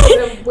 Right.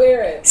 And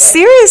wear it. Like,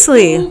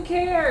 seriously. who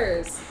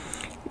cares?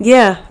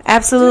 Yeah,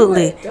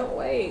 absolutely. Don't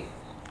wait.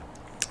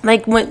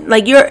 Like when,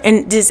 like you're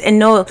and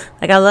know,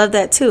 like I love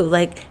that too.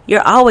 Like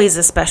you're always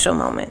a special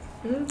moment.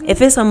 Mm-hmm.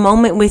 If it's a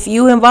moment with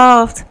you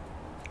involved,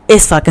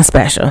 it's fucking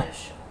special.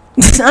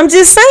 I'm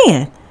just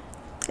saying,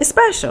 it's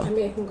special. I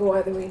mean, it can go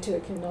either way too.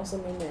 It can also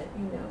mean that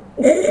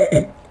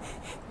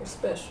you're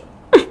special.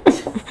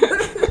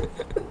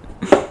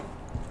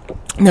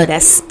 No,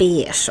 that's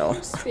special.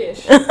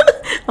 Special.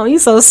 Oh, you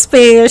so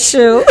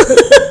special.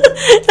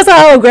 That's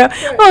how old girl.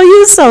 Oh,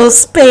 you so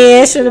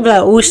special. Be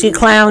like, ooh, she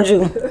clowned you.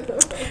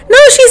 No,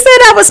 she said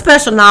I was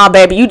special. Nah,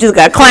 baby, you just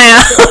got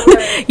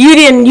clowned. You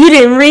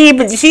didn't read,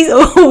 but she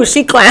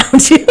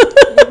clowned you.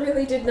 You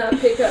really did not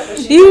pick up.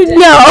 But You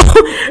know.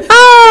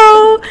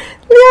 Oh,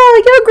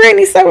 yo, your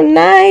granny's so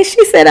nice.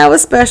 She said I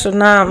was special.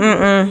 Nah,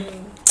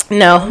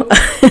 no.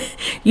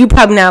 You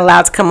probably not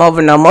allowed to come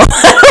over no more.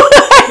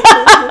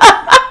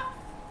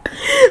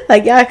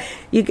 Like y'all,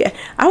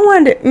 I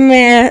wonder,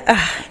 man.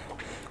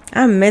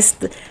 I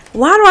missed.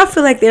 Why do I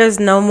feel like there's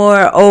no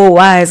more old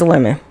wise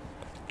women?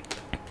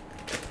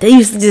 They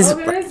used to just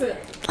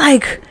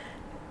like,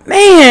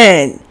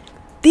 man.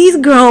 These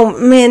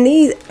grown men.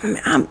 We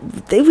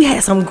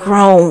had some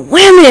grown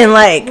women.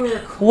 Like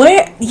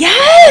where?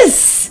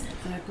 Yes.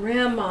 The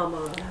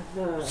grandmama.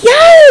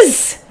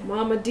 Yes.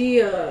 Mama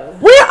Dia.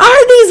 Where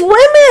are these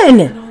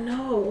women? I don't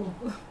know.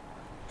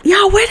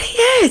 Y'all, where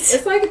they at?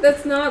 It's like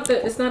it's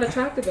not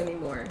attractive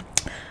anymore.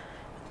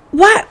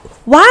 What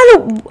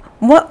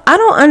I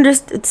don't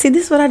understand. See,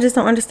 this is what I just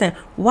don't understand.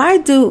 Why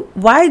do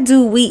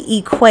we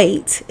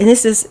equate, and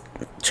this is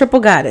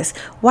triple goddess,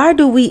 why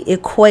do we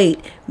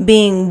equate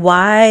being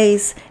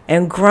wise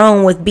and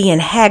grown with being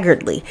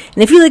haggardly?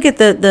 And if you look at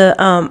the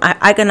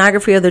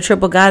iconography of the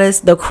triple goddess,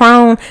 the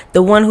crone,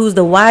 the one who's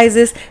the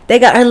wisest, they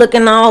got her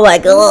looking all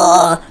like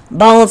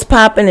bones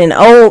popping and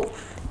old.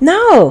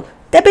 No,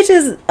 that bitch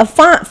is a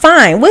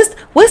fine.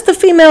 What's the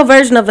female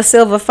version of a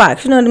silver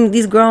fox? You know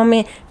these grown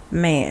men.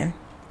 Man,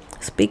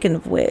 speaking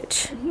of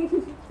which,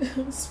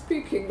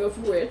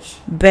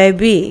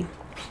 baby,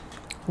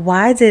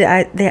 why did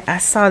I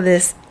saw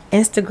this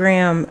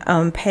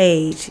Instagram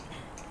page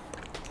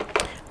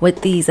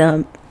with these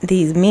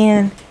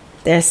men,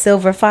 they're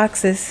silver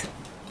foxes.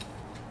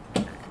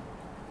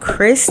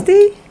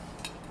 Christy,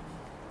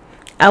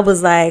 I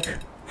was like,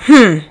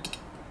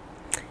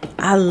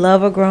 I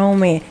love a grown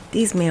man.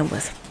 These men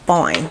was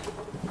fine.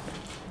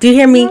 Do you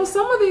hear me? No,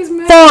 some of these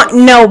men.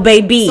 Fine. No,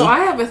 baby. So I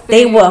have a thing.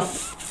 They were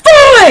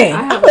fine.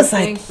 I was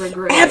like, for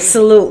gray.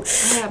 Absolute.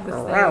 I have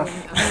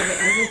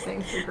a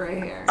thing for gray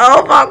hair.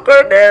 Oh my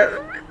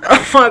goodness.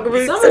 Oh my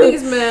goodness. Some of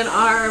these men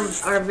are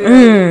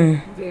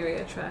very,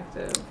 very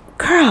attractive.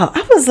 Girl,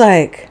 I was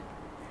like,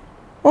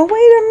 well, wait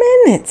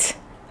a minute.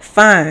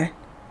 Fine.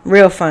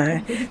 Real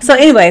fine. So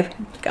anyway,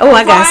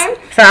 I got.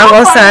 So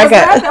I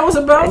got. That was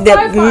about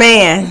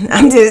man.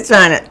 I'm just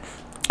trying to.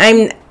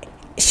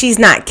 She's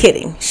not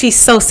kidding. She's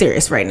so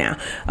serious right now.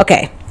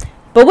 Okay,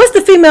 but what's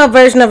the female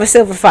version of a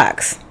silver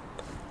fox?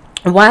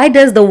 Why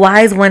does the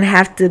wise one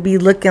have to be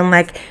looking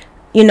like,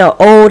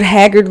 old,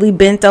 haggardly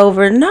bent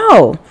over?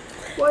 No.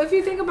 Well, if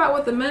you think about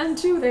what the men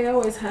too, they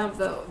always have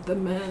the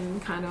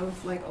men kind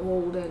of like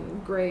old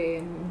and gray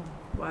and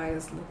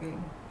wise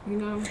looking.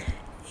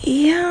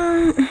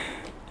 Yeah.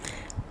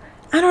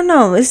 I don't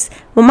know.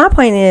 My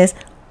point is,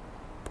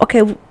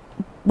 okay,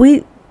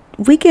 we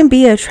can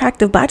be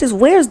attractive, but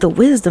where's the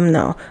wisdom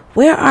though?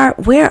 Where are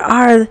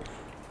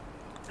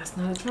that's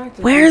not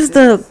attractive.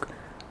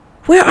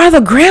 Where are the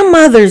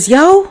grandmothers,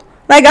 yo?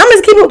 Like I'm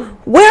just keeping.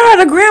 Where are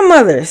the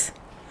grandmothers?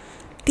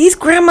 These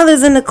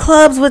grandmothers in the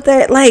clubs with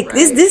that, like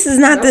right. This is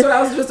not that's the. What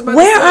I was just about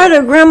where to say. Are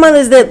the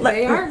grandmothers that?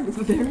 Like,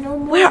 they're no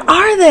more. Where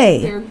are they?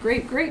 They're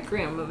great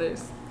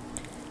grandmothers.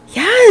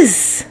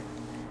 Yes.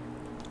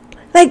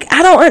 Like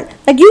I don't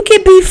like you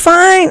could be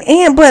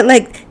fine but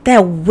like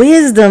that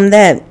wisdom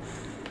that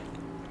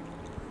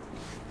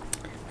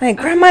like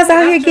grandma's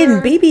out here getting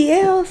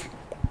BBLs.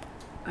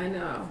 I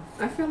know.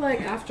 I feel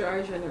like after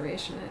our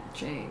generation it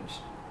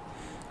changed.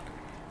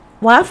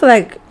 Well, I feel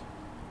like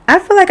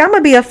I'm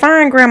gonna be a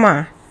fine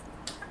grandma.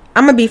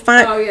 I'm gonna be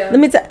fine. Oh yeah. Let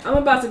me tell. I'm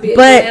about to be a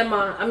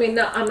grandma. I mean,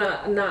 no, I'm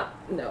not.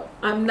 No,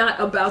 I'm not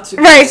about to.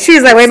 Right.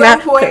 She's like, wait a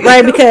minute.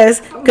 Right,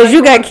 because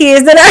you got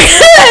kids that I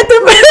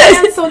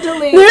cancel,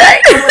 delete.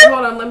 Like,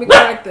 hold on. Let me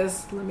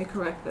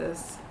correct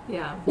this.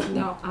 Yeah.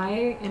 No,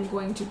 I am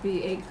going to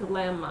be a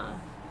glamma.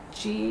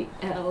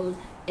 GLAM.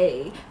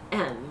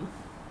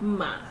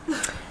 Ma.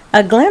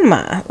 A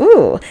glamma.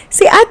 Ooh.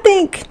 See, I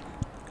think.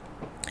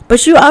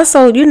 But you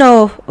also,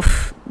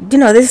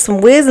 there's some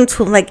wisdom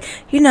to them. Like,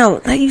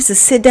 they used to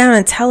sit down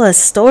and tell us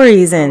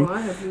stories and. Oh,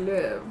 I have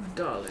lived,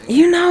 darling.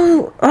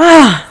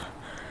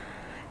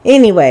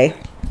 Anyway,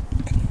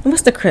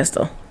 what's the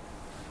crystal?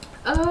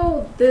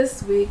 Oh,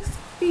 this week's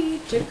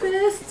feature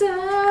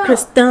crystal.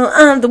 Crystal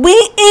on the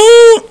wing.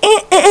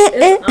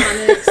 It's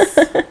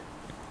onyx.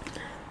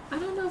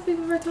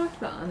 never talked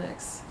about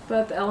onyx,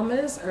 but the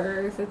element is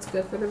earth. It's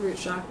good for the root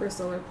chakra,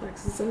 solar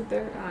plexus, and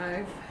third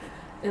eye.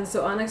 And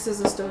so onyx is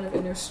a stone of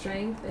inner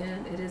strength,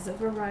 and it is a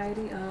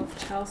variety of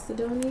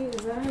chalcedony.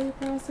 Is that how you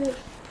pronounce it?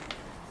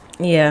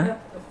 Yeah.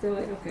 I feel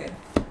like, okay.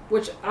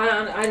 Which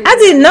I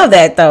didn't know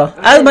that, though.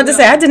 I was about to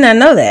say, I did not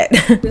know that.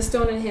 The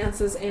stone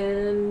enhances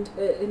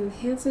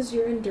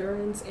your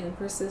endurance and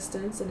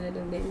persistence, and it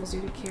enables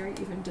you to carry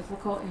even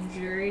difficult and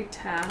dreary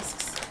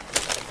tasks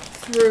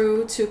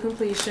through to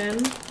completion.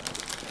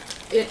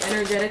 It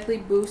energetically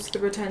boosts the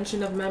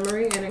retention of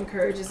memory and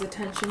encourages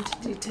attention to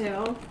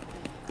detail.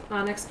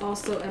 Onyx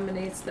also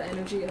emanates the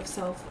energy of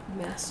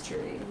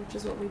self-mastery, which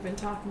is what we've been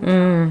talking about.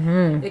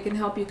 Mm-hmm. It can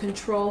help you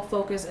control,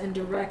 focus, and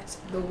direct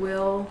the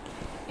will,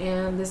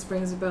 and this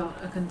brings about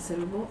a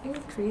considerable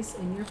increase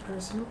in your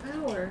personal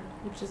power,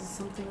 which is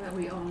something that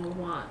we all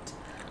want.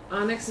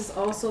 Onyx is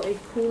also a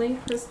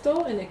cooling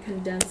crystal, and it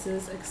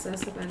condenses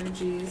excessive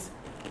energies.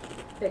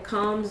 It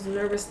calms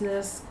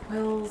nervousness,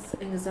 quells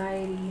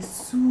anxiety,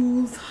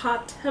 soothes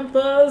hot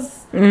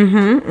tempers,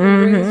 and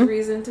brings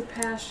reason to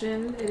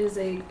passion. It is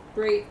a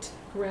great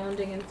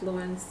grounding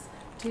influence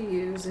to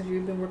use if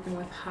you've been working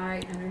with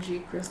high energy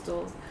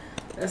crystals.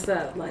 That's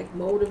that like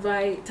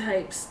Moldavite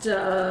type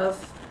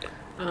stuff.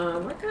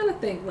 I kind of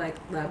think like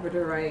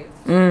labradorite.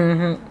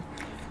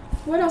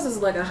 What else is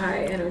like a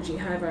high energy,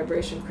 high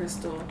vibration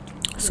crystal?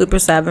 Super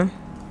 7.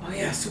 Oh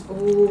yeah,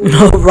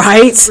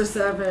 right. Super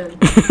 7.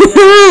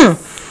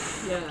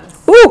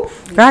 Yes. Ooh,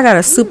 I got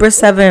a Super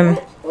 7.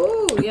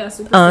 Ooh, yeah,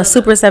 Super 7.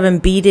 Super 7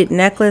 beaded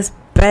necklace,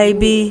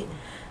 baby.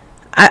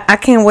 I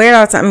can't wear it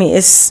all the time. I mean,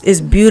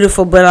 it's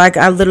beautiful, but like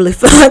I literally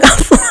feel like I'm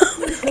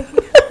flying.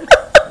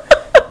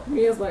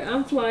 Mia's like,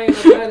 I'm flying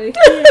up out of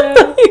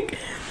here.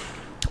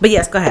 But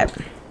yes, go ahead.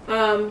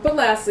 But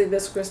lastly,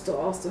 this crystal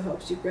also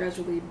helps you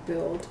gradually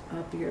build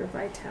up your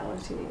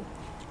vitality.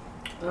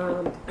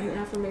 An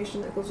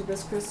affirmation that goes with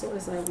this crystal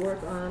is I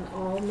work on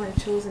all my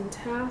chosen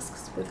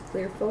tasks with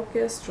clear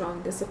focus,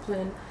 strong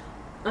discipline,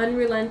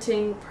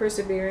 unrelenting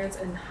perseverance,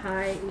 and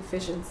high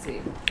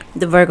efficiency.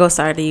 The Virgo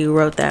side of you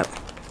wrote that.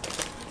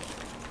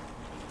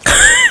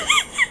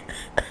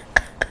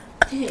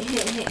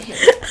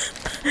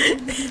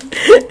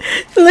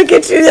 Look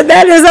at you.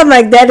 I'm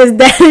like, that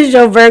is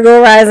your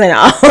Virgo rising.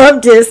 All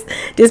up just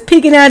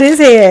peeking out his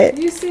head.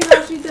 You see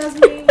how she does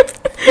me?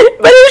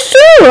 But it's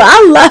true.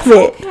 I love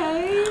it. Okay.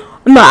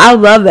 No, I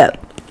love it.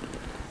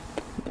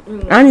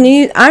 I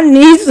need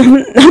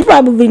some. I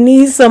probably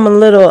need some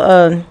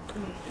I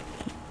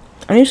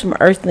need some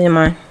earthing in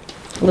mine.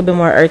 A little bit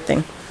more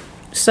earthing.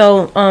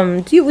 So,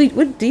 do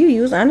you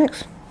use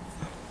onyx?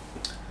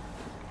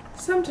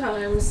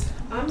 Sometimes.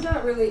 I'm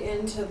not really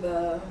into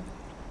the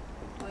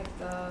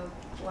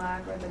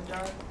black or the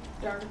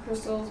darker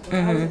crystals.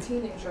 When I was a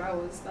teenager,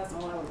 that's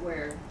all I would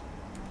wear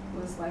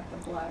was like the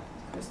black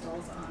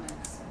crystals,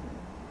 onyx,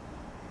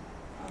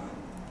 and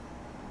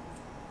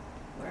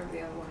whatever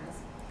the other one is.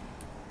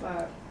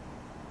 But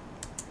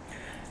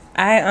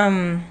I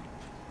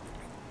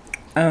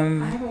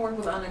haven't worked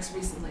with onyx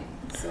recently,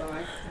 so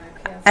I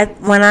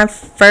can't. When I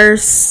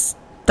first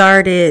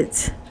started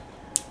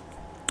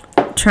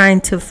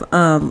trying to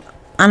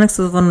onyx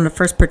was one of the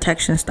first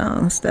protection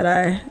stones that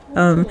I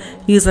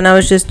used when I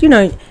was just,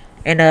 in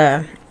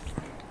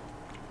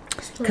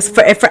because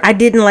I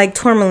didn't like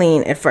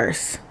tourmaline at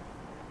first.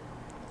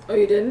 Oh,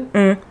 you didn't?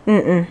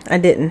 I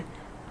didn't.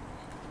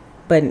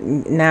 But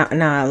now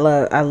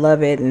I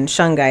love it, and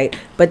shungite.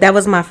 But that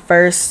was my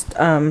first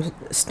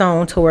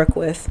stone to work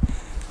with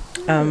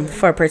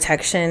for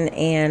protection,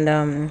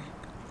 and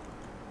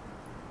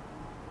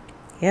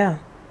yeah,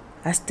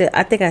 I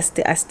think I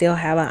still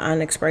have an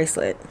onyx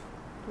bracelet.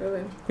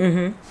 Really?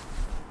 Mm-hmm.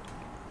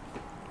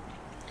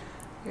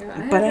 Yeah,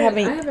 I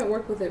haven't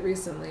worked with it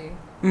recently.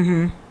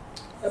 Mm-hmm.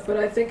 But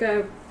I think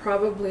I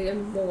probably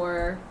am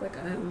more like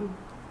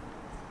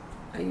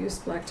I use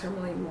black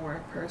tourmaline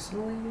more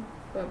personally,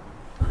 but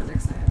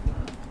onyx I have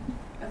not.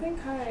 I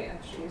think Kai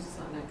actually uses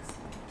onyx.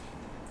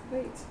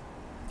 Wait,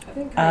 I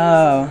think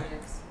Kai uses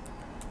onyx.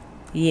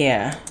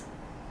 Yeah.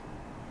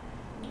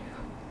 Yeah.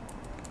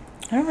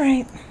 All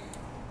right.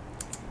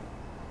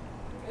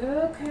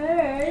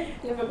 Okay.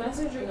 You have a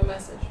message or no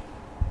message?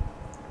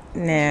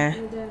 Nah.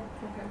 You did?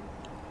 Okay.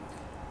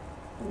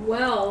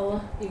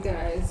 Well, you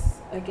guys,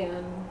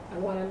 again, I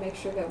want to make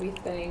sure that we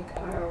thank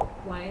our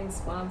wine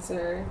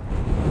sponsor,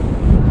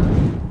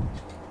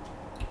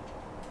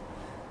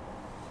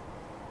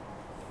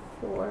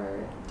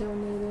 for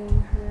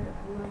donating her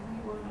lovely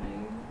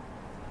wine,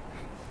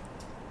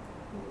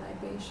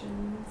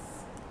 libations.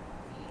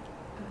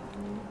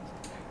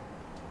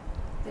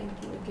 Thank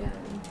you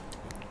again.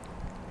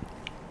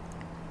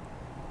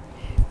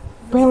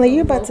 Brantley,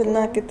 you're about to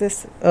knock at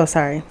this. Oh,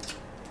 sorry.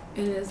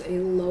 It is a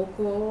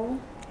local.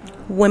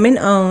 Women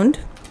owned.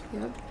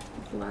 Yep.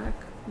 Black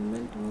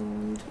women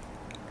owned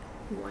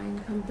wine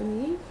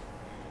company.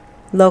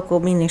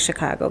 Local meaning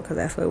Chicago, because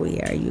that's where we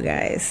are, you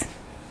guys.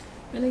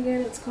 And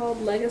again, it's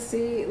called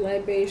Legacy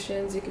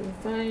Libations. You can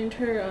find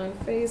her on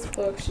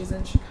Facebook. She's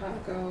in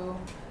Chicago.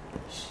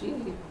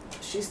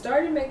 she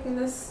started making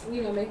this,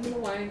 making the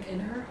wine in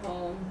her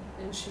home,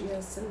 and she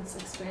has since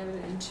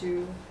expanded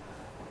into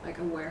like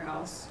a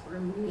warehouse or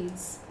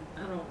meads.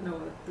 I don't know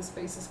what the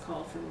space is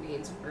called for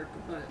meads work,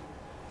 but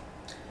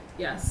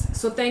yes.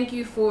 So thank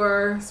you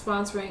for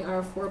sponsoring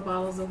our 4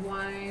 bottles of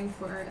wine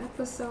for our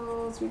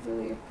episodes. We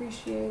really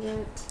appreciate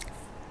it.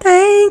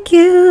 Thank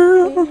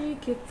you.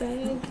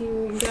 Thank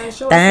you. You guys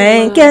show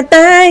Thank us you.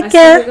 I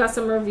see we got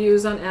some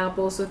reviews on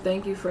Apple, so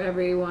thank you for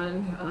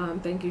everyone.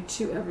 Thank you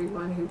to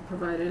everyone who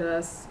provided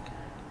us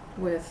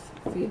with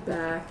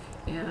feedback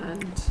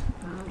and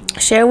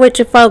share with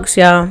your folks,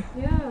 y'all.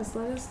 Yes,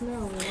 let us know. We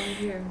want to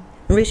hear.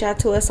 Reach out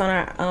to us on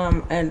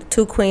our and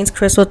Two Queens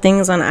Crystal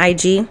Things on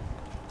IG.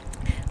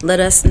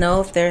 Let us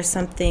know if there's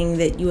something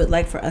that you would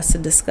like for us to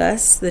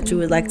discuss, that you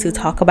would like to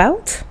talk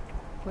about.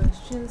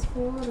 Questions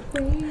for the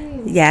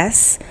queen.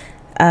 Yes.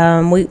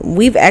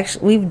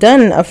 We've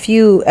done a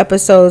few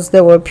episodes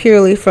that were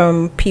purely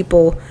from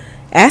people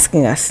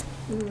asking us.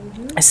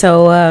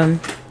 So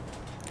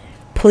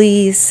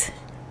please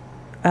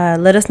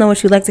let us know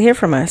what you'd like to hear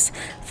from us.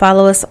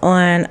 Follow us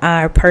on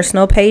our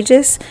personal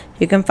pages.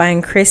 You can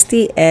find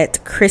Christy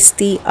at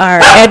Christy R.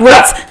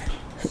 Edwards.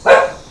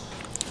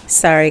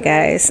 Sorry,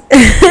 guys.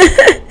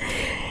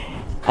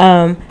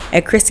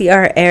 At Christy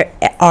R.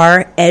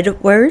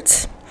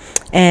 Edwards.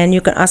 And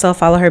you can also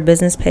follow her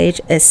business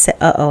page at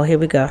here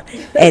we go.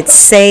 At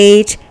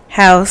Sage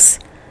House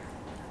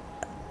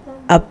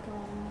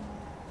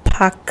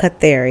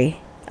Apothecary.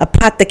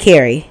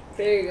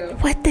 There you go.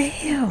 What the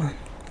hell?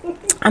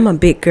 I'm a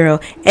big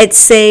girl. At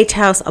Sage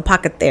House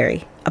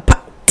Apothecary.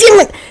 Damn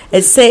it!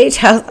 At Sage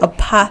House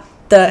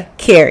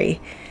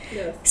Apothecary.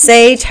 Yes.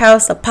 Sage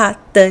House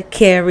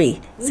Apothecary.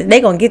 So they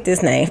gonna get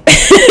this name.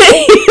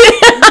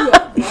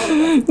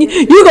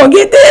 You gonna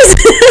get this?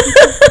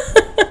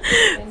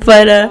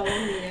 But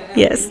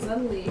yes.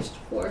 Unleashed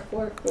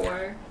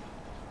 444.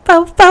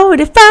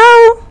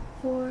 444.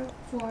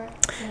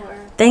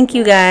 Thank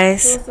you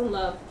guys. Show us some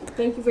love.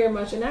 Thank you very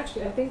much. And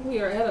actually, I think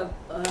we are at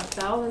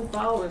 1,000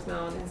 followers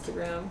now on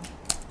Instagram.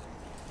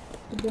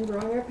 We've been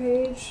growing our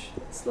page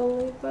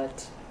slowly,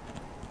 but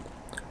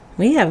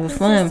we having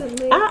fun.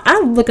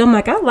 I'm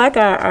like I like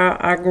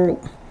our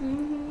group.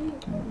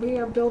 We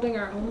are building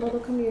our own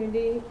little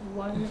community,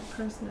 one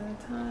person at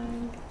a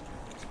time.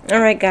 All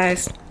right,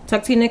 guys.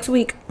 Talk to you next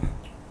week.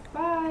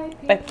 Bye.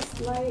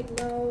 Peace, light,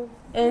 love,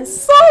 and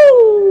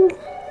soul.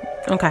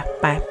 Okay,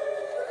 bye.